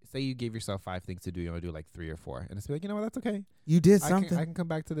 Say you gave yourself 5 things to do, you want to do like 3 or 4. And it's like, you know what, that's okay. You did something. I can come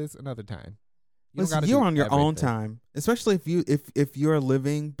back to this another time. Listen, you're on your own time. Especially if you're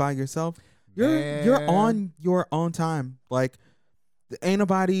living by yourself. You're on your own time. Like ain't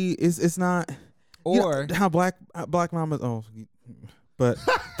nobody it's not or how black mamas but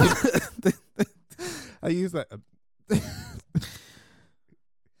I use that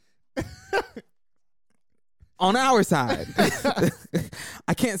on our side.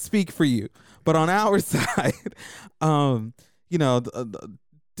 I can't speak for you, but on our side, you know,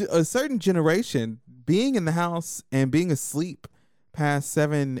 a certain generation being in the house and being asleep past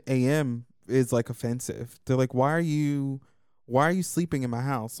 7 a.m. is like offensive. They're like, why are you sleeping in my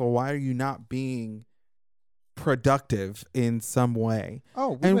house? Or why are you not being productive in some way?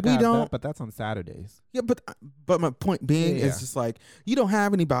 Oh, we don't, that, but that's on Saturdays. Yeah, but my point being is just like, you don't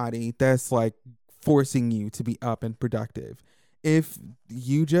have anybody that's like forcing you to be up and productive. If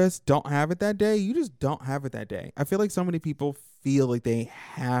you just don't have it that day, you just don't have it that day. I feel like so many people feel like they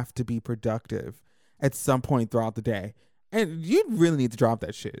have to be productive at some point throughout the day. And you really need to drop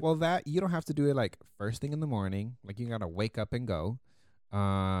that shit. Well, that you don't have to do it like first thing in the morning. Like you gotta wake up and go.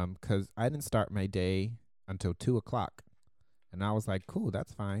 'Cause I didn't start my day until 2:00, and I was like, cool,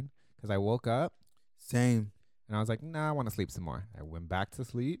 that's fine. 'Cause I woke up, same, and I was like, nah, I want to sleep some more. I went back to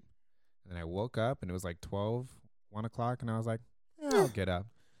sleep, and then I woke up, and it was like 1 o'clock, and I was like, I'll get up.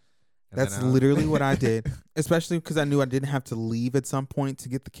 And that's literally what I did, especially because I knew I didn't have to leave at some point to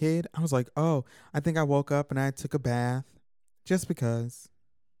get the kid. I was like, oh, I think I woke up and I took a bath just because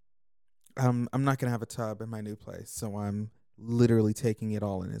I'm not going to have a tub in my new place. So I'm literally taking it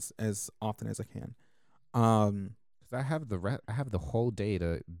all in as often as I can. 'Cause I have the whole day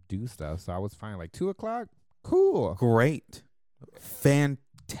to do stuff. So I was fine. Like 2:00, cool. Great.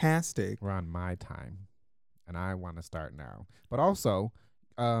 Fantastic. We're on my time. And I want to start now. But also,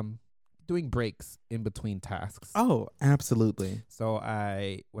 doing breaks in between tasks. Oh, absolutely. So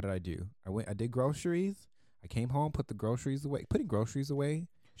what did I do? I did groceries. I came home, put the groceries away. Putting groceries away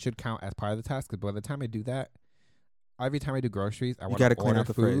should count as part of the task. Because by the time I do that, every time I do groceries, I want to clean out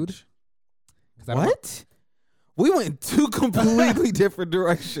the food. What? We went in 2 completely different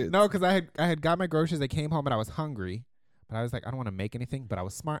directions. No, because I had got my groceries. I came home and I was hungry, but I was like, I don't want to make anything. But I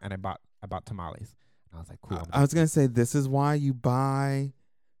was smart and I bought tamales. And I was like, cool. I was gonna say this is why you buy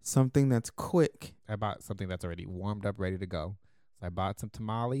something that's quick. I bought something that's already warmed up, ready to go. So I bought some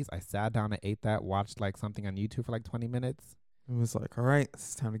tamales. I sat down and ate that. Watched like something on YouTube for like 20 minutes. It was like, all right,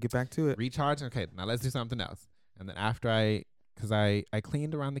 it's time to get back to it. Recharge. Okay, now let's do something else. And then after I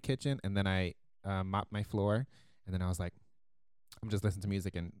cleaned around the kitchen and then I mopped my floor. And then I was like, I'm just listening to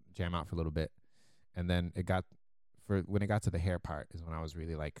music and jam out for a little bit. And then when it got to the hair part is when I was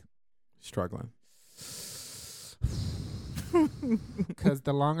really like struggling. Because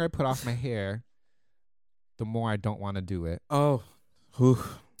the longer I put off my hair, the more I don't want to do it. Oh. Whew.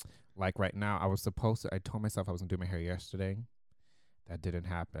 Like right now, I told myself I was going to do my hair yesterday. That didn't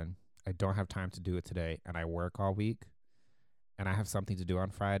happen. I don't have time to do it today. And I work all week. And I have something to do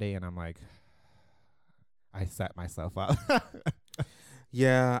on Friday. And I'm like, I set myself up.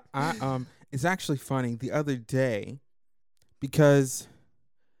 Yeah, it's actually funny. The other day, because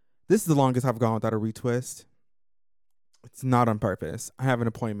this is the longest I've gone without a retwist. It's not on purpose. I have an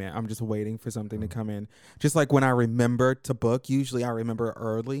appointment. I'm just waiting for something to come in. Just like when I remember to book, usually I remember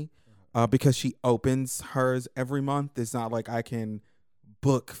early because she opens hers every month. It's not like I can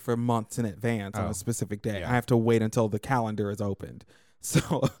book for months in advance on a specific day. Yeah. I have to wait until the calendar is opened.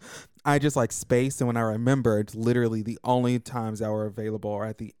 So I just like space. And when I remembered, literally the only times that were available are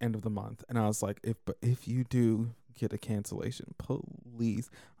at the end of the month. And I was like, if you do get a cancellation,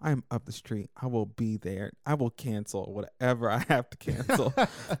 please, I'm up the street. I will be there. I will cancel whatever I have to cancel.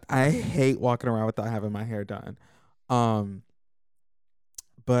 I hate walking around without having my hair done.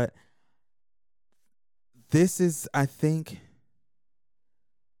 But this is, I think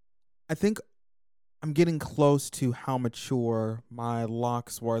I'm getting close to how mature my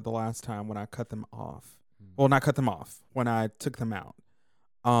locks were the last time when I cut them off. Well, not cut them off, when I took them out.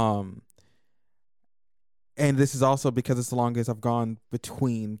 And this is also because it's the longest I've gone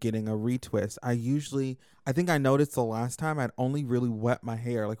between getting a retwist. I think I noticed the last time I'd only really wet my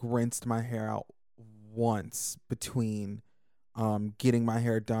hair, like rinsed my hair out once between getting my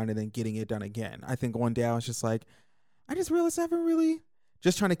hair done and then getting it done again. I think one day I was just like, I just realized I haven't really,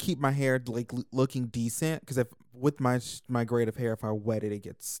 just trying to keep my hair like looking decent, because if with my grade of hair, if I wet it, it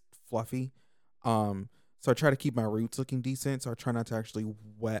gets fluffy. So I try to keep my roots looking decent. So I try not to actually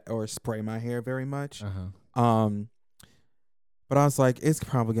wet or spray my hair very much. But I was like, it's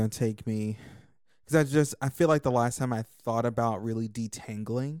probably gonna take me, because I feel like the last time I thought about really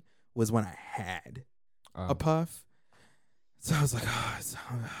detangling was when I had a puff. So I was like, oh,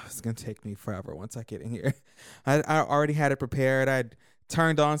 it's going to take me forever once I get in here. I already had it prepared. I'd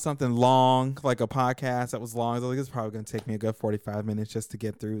turned on something long, like a podcast that was long. I was like, it's probably going to take me a good 45 minutes just to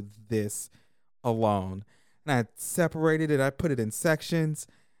get through this alone. And I separated it. I put it in sections.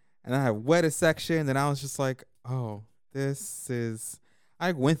 And I had wet a section. And I was just like, oh,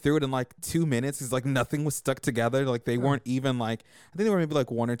 I went through it in like 2 minutes. Because like nothing was stuck together. Like they weren't even like, I think there were maybe like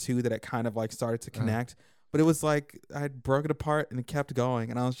one or two that it kind of like started to connect. But it was like I broke it apart and it kept going.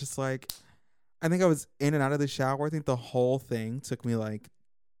 And I was just like, I think I was in and out of the shower. I think the whole thing took me like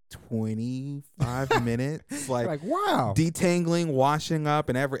 25 minutes. Like wow. Detangling, washing up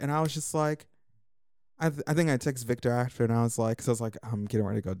and and I was just like, I think I text Victor after and I was like, I'm getting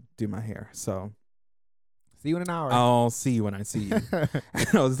ready to go do my hair. So see you in an hour. I'll see you when I see you. And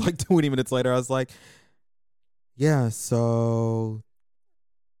I was like 20 minutes later, I was like, yeah, so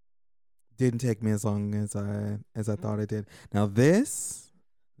didn't take me as long as I thought it did. Now this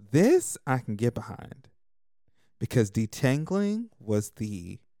I can get behind, because detangling was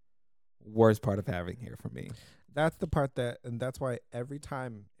the worst part of having hair for me. That's the part and that's why every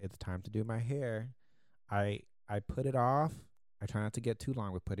time it's time to do my hair, I put it off. I try not to get too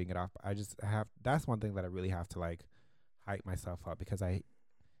long with putting it off. That's one thing that I really have to like hype myself up, because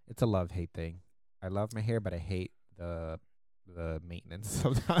it's a love-hate thing. I love my hair, but I hate the maintenance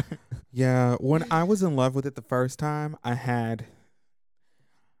sometimes. Yeah, when I was in love with it the first time,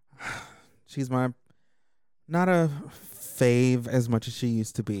 she's my, not a fave as much as she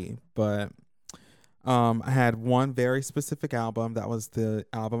used to be, but I had one very specific album. That was the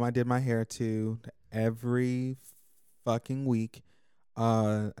album I did my hair to every fucking week.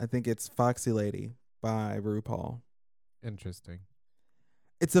 I think it's Foxy Lady by RuPaul. Interesting.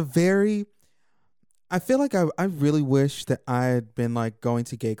 It's a very, I feel like I really wish that I had been like going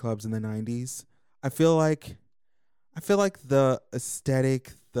to gay clubs in the 90s. I feel like the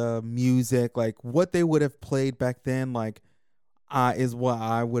aesthetic, the music, like what they would have played back then, like is what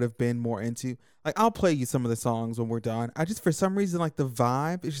I would have been more into. Like I'll play you some of the songs when we're done. I just, for some reason, like the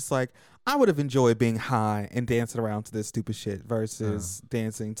vibe is just like, I would have enjoyed being high and dancing around to this stupid shit versus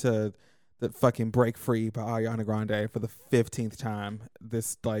dancing to the fucking Break Free by Ariana Grande for the 15th time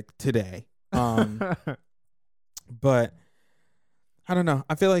this like today. But I don't know.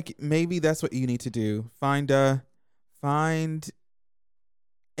 I feel like maybe that's what you need to do. Find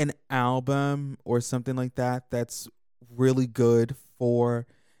an album or something like that that's really good for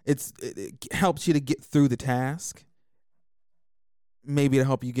it helps you to get through the task. Maybe to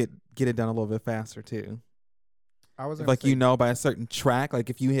help you get it done a little bit faster too. I was like, you know, by a certain track, like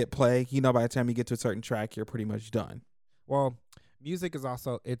if you hit play, you know, by the time you get to a certain track, you're pretty much done. Well, music is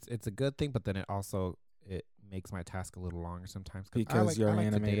also it's a good thing, but then it makes my task a little longer sometimes because you're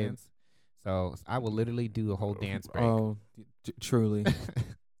animated. To dance, so I will literally do a whole dance break. Oh, truly.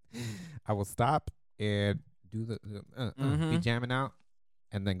 I will stop and do be jamming out,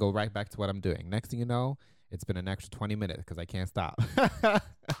 and then go right back to what I'm doing. Next thing you know, it's been an extra 20 minutes because I can't stop.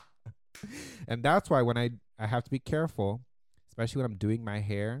 And that's why when I have to be careful, especially when I'm doing my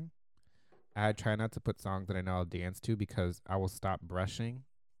hair, I try not to put songs that I know I'll dance to, because I will stop brushing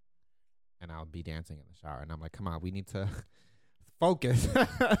and I'll be dancing in the shower, and I'm like, come on, we need to focus.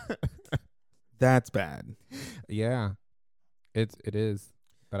 That's bad. Yeah, it is,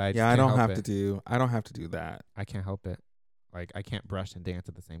 but I just Yeah, I can't don't help have it. to do. I don't have to do that. I can't help it. Like I can't brush and dance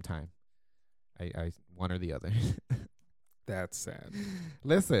at the same time. I one or the other. That's sad.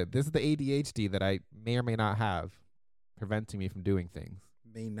 Listen, this is the ADHD that I may or may not have, preventing me from doing things.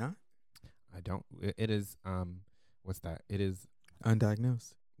 May not I don't. It is what's that? It is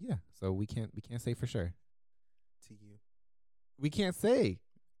undiagnosed yeah. So we can't say for sure. to you. We can't say.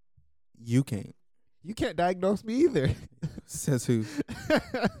 You can't. You can't diagnose me either. Says who?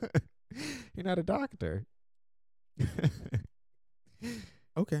 You're not a doctor.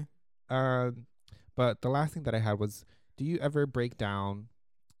 Okay. But the last thing that I had was, do you ever break down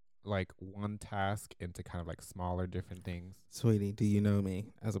like one task into kind of like smaller different things? Sweetie, do you know me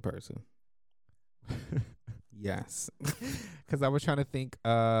as a person? Yes. Because I was trying to think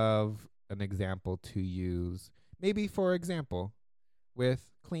of an example to use. Maybe, for example, with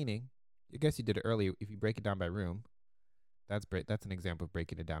cleaning. I guess you did it earlier. If you break it down by room, that's an example of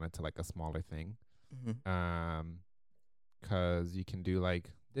breaking it down into like a smaller thing. Mm-hmm. Because you can do like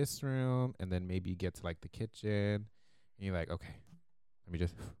this room, and then maybe you get to like the kitchen, and you're like, okay, let me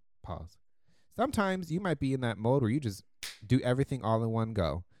just pause. Sometimes you might be in that mode where you just do everything all in one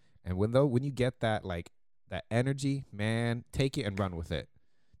go, and when you get that like that energy, man, take it and run with it,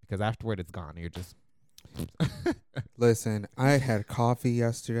 because afterward it's gone. You're just Listen, I had coffee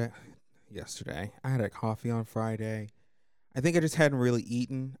yesterday. I had a coffee on Friday. I think I just hadn't really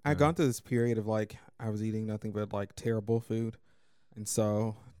eaten. I'd gone through this period of like I was eating nothing but like terrible food. And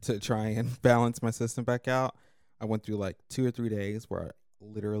so to try and balance my system back out, I went through like 2 or 3 days where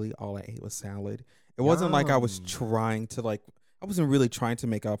literally all I ate was salad. It wasn't like I was Yum. trying to like I wasn't really trying to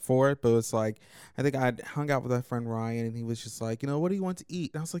make up for it, but it was like I think I'd hung out with my friend Ryan and he was just like, what do you want to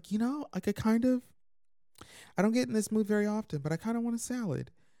eat? And I was like, like I don't get in this mood very often, but I kind of want a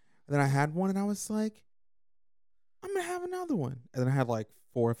salad. And then I had one and I was like, I'm going to have another one. And then I had like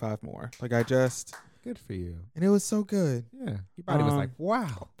 4 or 5 more. Like I just, good for you. and it was so good. Yeah, your body was like,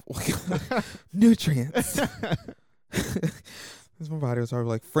 wow. Nutrients. My body was probably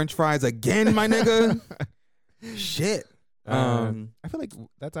like, French fries again, my nigga. Shit. I feel like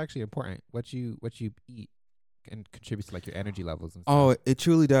that's actually important. What you eat can contribute to like your energy levels and stuff. Oh, it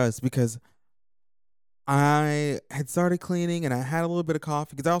truly does, because I had started cleaning and I had a little bit of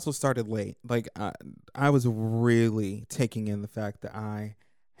coffee because I also started late. Like I was really taking in the fact that I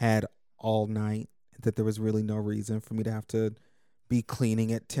had all night, that there was really no reason for me to have to be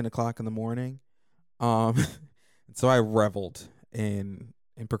cleaning at 10 o'clock in the morning. So I reveled in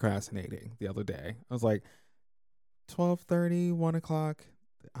procrastinating the other day. I was like, 12:30, 1 o'clock,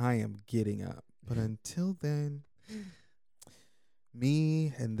 I am getting up. But until then,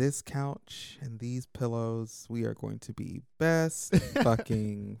 me and this couch and these pillows, we are going to be best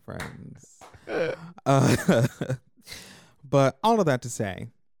fucking friends. But all of that to say,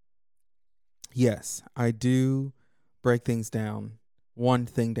 yes, I do break things down, one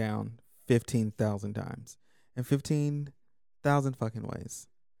thing down 15,000 times in 15,000 fucking ways.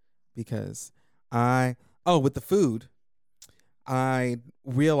 Because with the food, I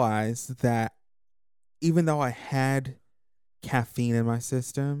realized that even though I had caffeine in my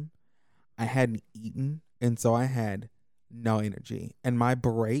system, I hadn't eaten, and so I had no energy, and my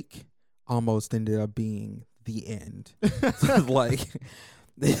break almost ended up being the end. Like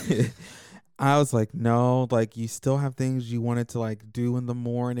I was like, no, like you still have things you wanted to like do in the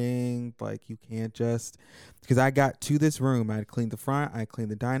morning, like you can't just, because I got to this room, I had cleaned the front, I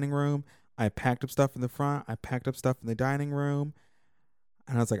cleaned the dining room, I packed up stuff in the front, I packed up stuff in the dining room,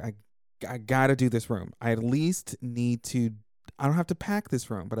 and I was like, I gotta do this room. I at least need to, I don't have to pack this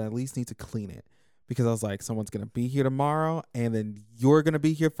room, but I at least need to clean it. Because I was like, someone's going to be here tomorrow, and then you're going to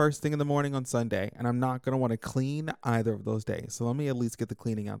be here first thing in the morning on Sunday, and I'm not going to want to clean either of those days. So let me at least get the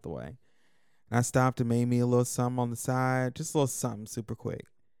cleaning out the way. And I stopped and made me a little something on the side, just a little something super quick.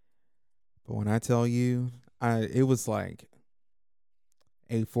 But when I tell you, it was like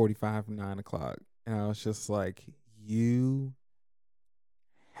 8:45, 9 o'clock, and I was just like, you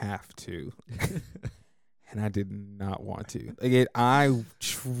have to. And I did not want to. Like I've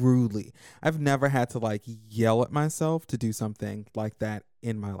never had to like yell at myself to do something like that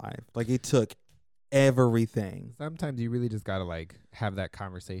in my life. Like it took everything. Sometimes you really just gotta like have that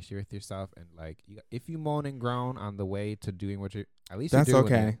conversation with yourself, and like if you moan and groan on the way to doing what you're, at least that's you're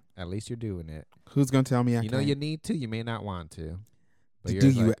doing okay. it. At least you're doing it. Who's gonna tell me I can't? You know you need to. You may not want to. But do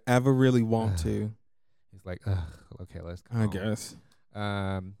you ever really want to? It's like, okay, let's go. I guess.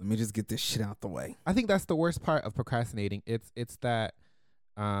 Let me just get this shit out the way. I think that's the worst part of procrastinating. It's that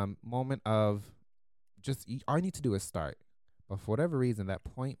moment of just all you need to do is start. But for whatever reason, that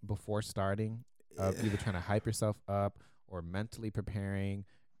point before starting of either trying to hype yourself up or mentally preparing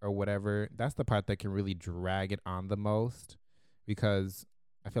or whatever, that's the part that can really drag it on the most. Because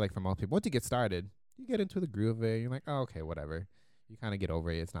I feel like for most people, once you get started, you get into the groove of it. You're like, oh, okay, whatever. You kind of get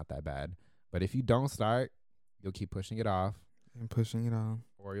over it. It's not that bad. But if you don't start, you'll keep pushing it off. And pushing it off.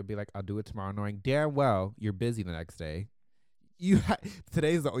 Or you'll be like, I'll do it tomorrow, knowing damn well you're busy the next day.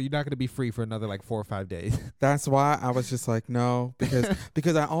 Today's you're not going to be free for another like 4 or 5 days. That's why I was just like, no,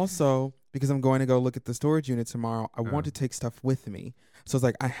 because I also, because I'm going to go look at the storage unit tomorrow, I want to take stuff with me. So it's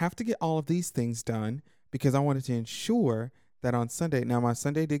like, I have to get all of these things done because I wanted to ensure that on Sunday, now my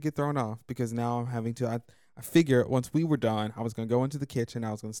Sunday did get thrown off because now I'm having to, I figure once we were done, I was going to go into the kitchen, I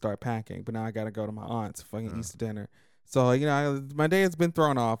was going to start packing, but now I got to go to my aunt's fucking Easter dinner. So, you know, my day has been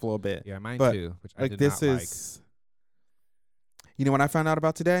thrown off a little bit. Yeah, mine but, too, which I like, did this not is, like. You know what I found out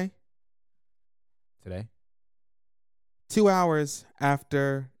about today? Today? 2 hours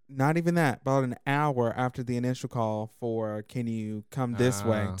after, not even that, about an hour after the initial call for can you come this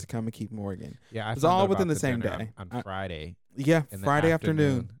way to come and keep Morgan. Yeah, it was all within the same day. On Friday. Yeah, Friday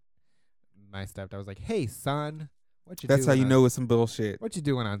afternoon. My stepdad was like, hey, son, what you That's doing? How you know it's some bullshit. What you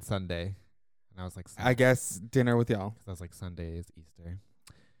doing on Sunday? And I was like, I guess dinner with y'all. Because I was like, Sunday is Easter.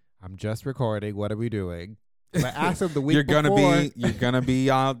 I'm just recording. What are we doing? I asked them the week you're before. You're gonna be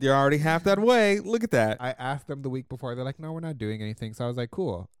you're already half that way. Look at that. I asked them the week before. They're like, no, we're not doing anything. So I was like,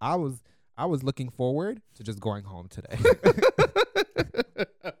 cool. I was looking forward to just going home today.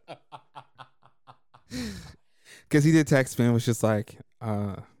 Because he did text me and was just like,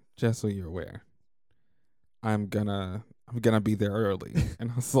 just so you're aware, I'm gonna be there early.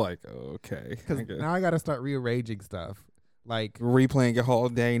 And I was like, okay. Because now I gotta start rearranging stuff. Like replaying your whole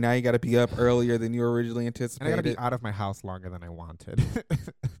day. Now you got to be up earlier than you originally anticipated. And I got to be out of my house longer than I wanted.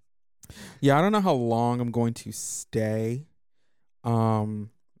 Yeah, I don't know how long I'm going to stay. I don't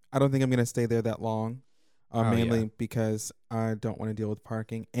think I'm going to stay there that long. Mainly because I don't want to deal with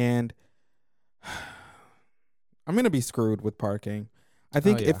parking. And I'm going to be screwed with parking. I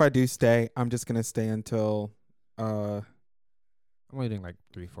think if I do stay, I'm just going to stay until... I'm only doing like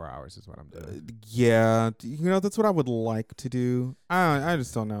 3-4 hours is what I'm doing. Yeah, you know, that's what I would like to do. I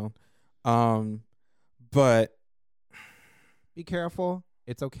just don't know. But be careful.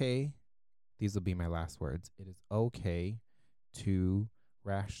 It's okay. These will be my last words. It is okay to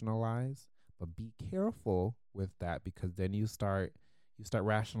rationalize, but be careful with that because then you start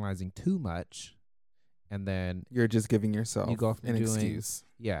rationalizing too much, and then you're just giving yourself an excuse.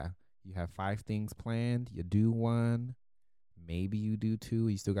 Yeah, you have 5 things planned. You do 1. Maybe you do 2.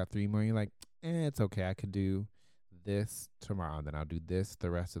 You still got 3 more. You're like, it's okay. I could do this tomorrow. And then I'll do this the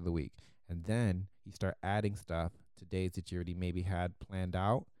rest of the week. And then you start adding stuff to days that you already maybe had planned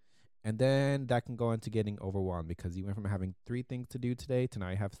out. And then that can go into getting overwhelmed because you went from having 3 things to do today to now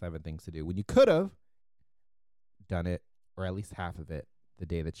you have 7 things to do. When you could have done it, or at least half of it, the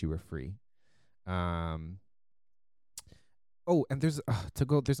day that you were free. Oh, and there's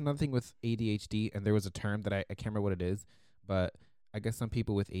another thing with ADHD. And there was a term that I can't remember what it is. But I guess some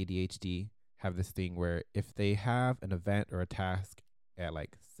people with ADHD have this thing where if they have an event or a task at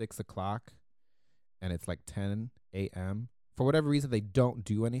like 6 o'clock and it's like 10 a.m., for whatever reason, they don't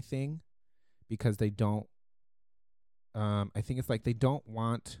do anything because they don't, I think it's like they don't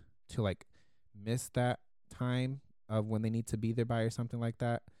want to like miss that time of when they need to be there by or something like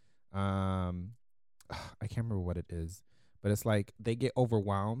that. I can't remember what it is, but it's like they get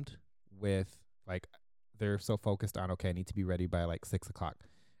overwhelmed with like, they're so focused on, okay, I need to be ready by like 6 o'clock.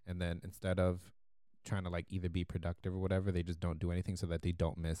 And then instead of trying to like either be productive or whatever, they just don't do anything so that they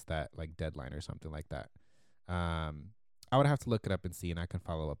don't miss that like deadline or something like that. I would have to look it up and see, and I can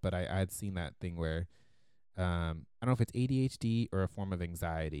follow up. But I had seen that thing where, I don't know if it's ADHD or a form of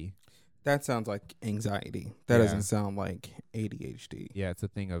anxiety. That sounds like anxiety. That doesn't sound like ADHD. Yeah, it's a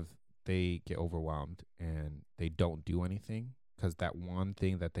thing of they get overwhelmed and they don't do anything because that one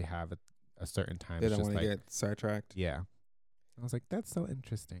thing that they have at a certain time. They don't want to get sidetracked. Yeah. I was like, that's so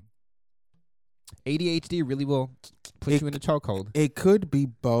interesting. ADHD really will put you in a chokehold. It could be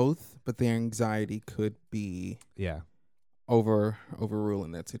both, but the anxiety could be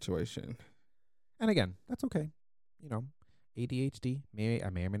overruling that situation. And again, that's okay. You know, ADHD, I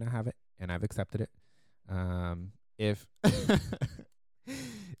may or may not have it, and I've accepted it. If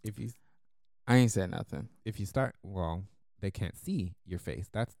you I ain't said nothing. If you start, well, they can't see your face.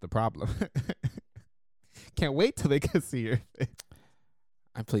 That's the problem. Can't wait till they can see your face.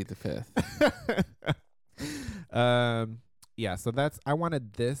 I plead the 5th. Yeah, so I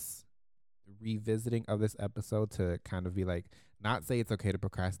wanted this revisiting of this episode to kind of be like not say it's okay to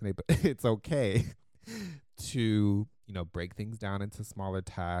procrastinate, but it's okay to, break things down into smaller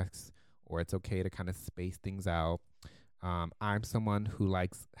tasks, or it's okay to kind of space things out. I'm someone who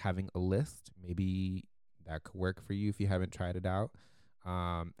likes having a list. Maybe that could work for you if you haven't tried it out.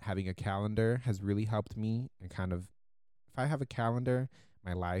 Having a calendar has really helped me, and kind of, if I have a calendar,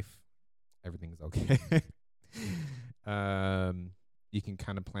 my life, everything's okay. You can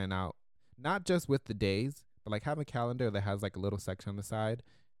kind of plan out, not just with the days, but like have a calendar that has like a little section on the side.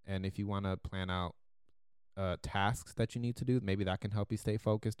 And if you want to plan out tasks that you need to do, maybe that can help you stay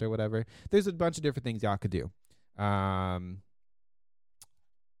focused or whatever. There's a bunch of different things y'all could do. That's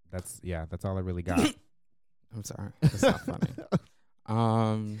all I really got. I'm sorry. That's not funny.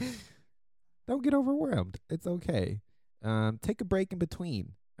 Don't get overwhelmed. It's okay. Take a break in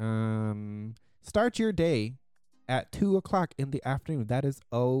between. Start your day at 2:00 in the afternoon. That is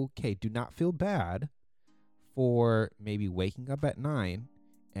okay. Do not feel bad for maybe waking up at 9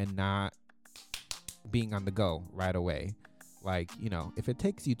 and not being on the go right away. Like, if it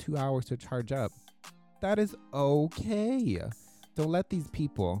takes you 2 hours to charge up, that is okay. Don't let these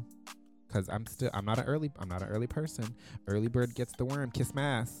people, because I'm not an early person. Early bird gets the worm. Kiss my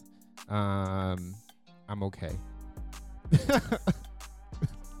ass. I'm okay.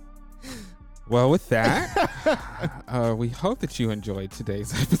 Well, with that, we hope that you enjoyed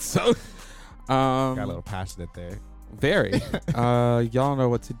today's episode. Got a little passionate there. Very. Y'all know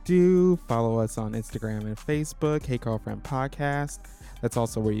what to do. Follow us on Instagram and Facebook, Hey Girlfriend Podcast. That's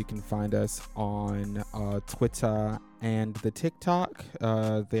also where you can find us on Twitter and the TikTok.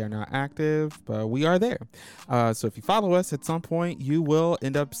 They are not active, but we are there. So if you follow us at some point, you will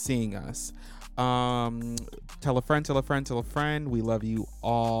end up seeing us. Tell a friend, tell a friend, tell a friend. We love you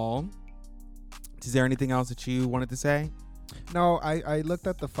all. Is there anything else that you wanted to say? No, I looked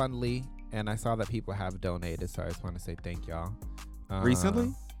at the Fundly and I saw that people have donated, so I just want to say thank y'all.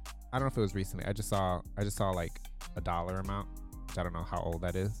 Recently? I don't know if it was recently. I just saw like a dollar amount, which I don't know how old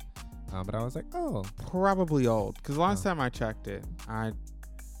that is. But I was like, oh, probably old, because last time I checked it, I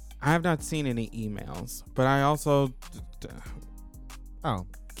have not seen any emails. But I also keep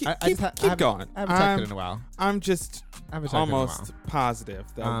going. I haven't checked it in a while. I'm just almost positive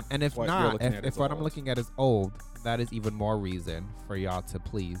that and if what I'm looking at is old, that is even more reason for y'all to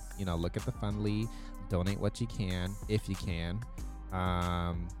please, look at the Fundly, donate what you can if you can,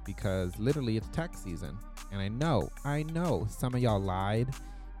 because literally it's tax season, and I know some of y'all lied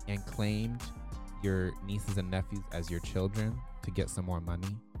and claimed your nieces and nephews as your children to get some more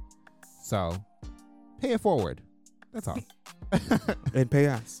money. So pay it forward. That's all. And pay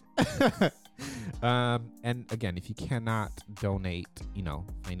us. And again, if you cannot donate,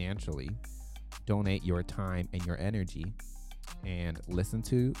 financially, donate your time and your energy and listen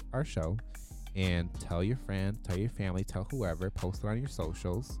to our show and tell your friends, tell your family, tell whoever, post it on your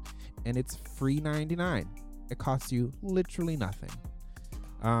socials, and it's free 99. It costs you literally nothing.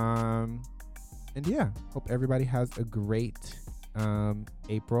 And yeah, hope everybody has a great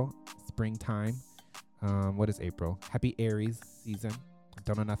April, springtime. What is April? Happy Aries season.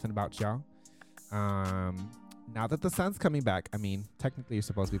 Don't know nothing about y'all. Now that the sun's coming back, I mean, technically you're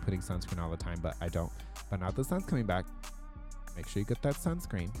supposed to be putting sunscreen all the time, but I don't. But now that the sun's coming back, make sure you get that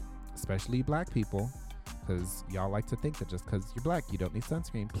sunscreen, especially black people, because y'all like to think that just because you're black, you don't need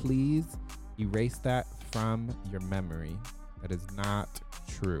sunscreen. Please erase that from your memory. That is not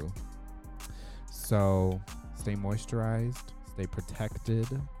true. So stay moisturized, stay protected.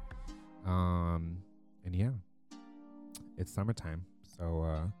 And yeah, it's summertime.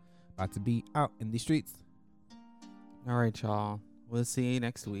 So about to be out in the streets. All right, y'all. We'll see you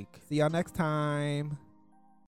next week. See y'all next time.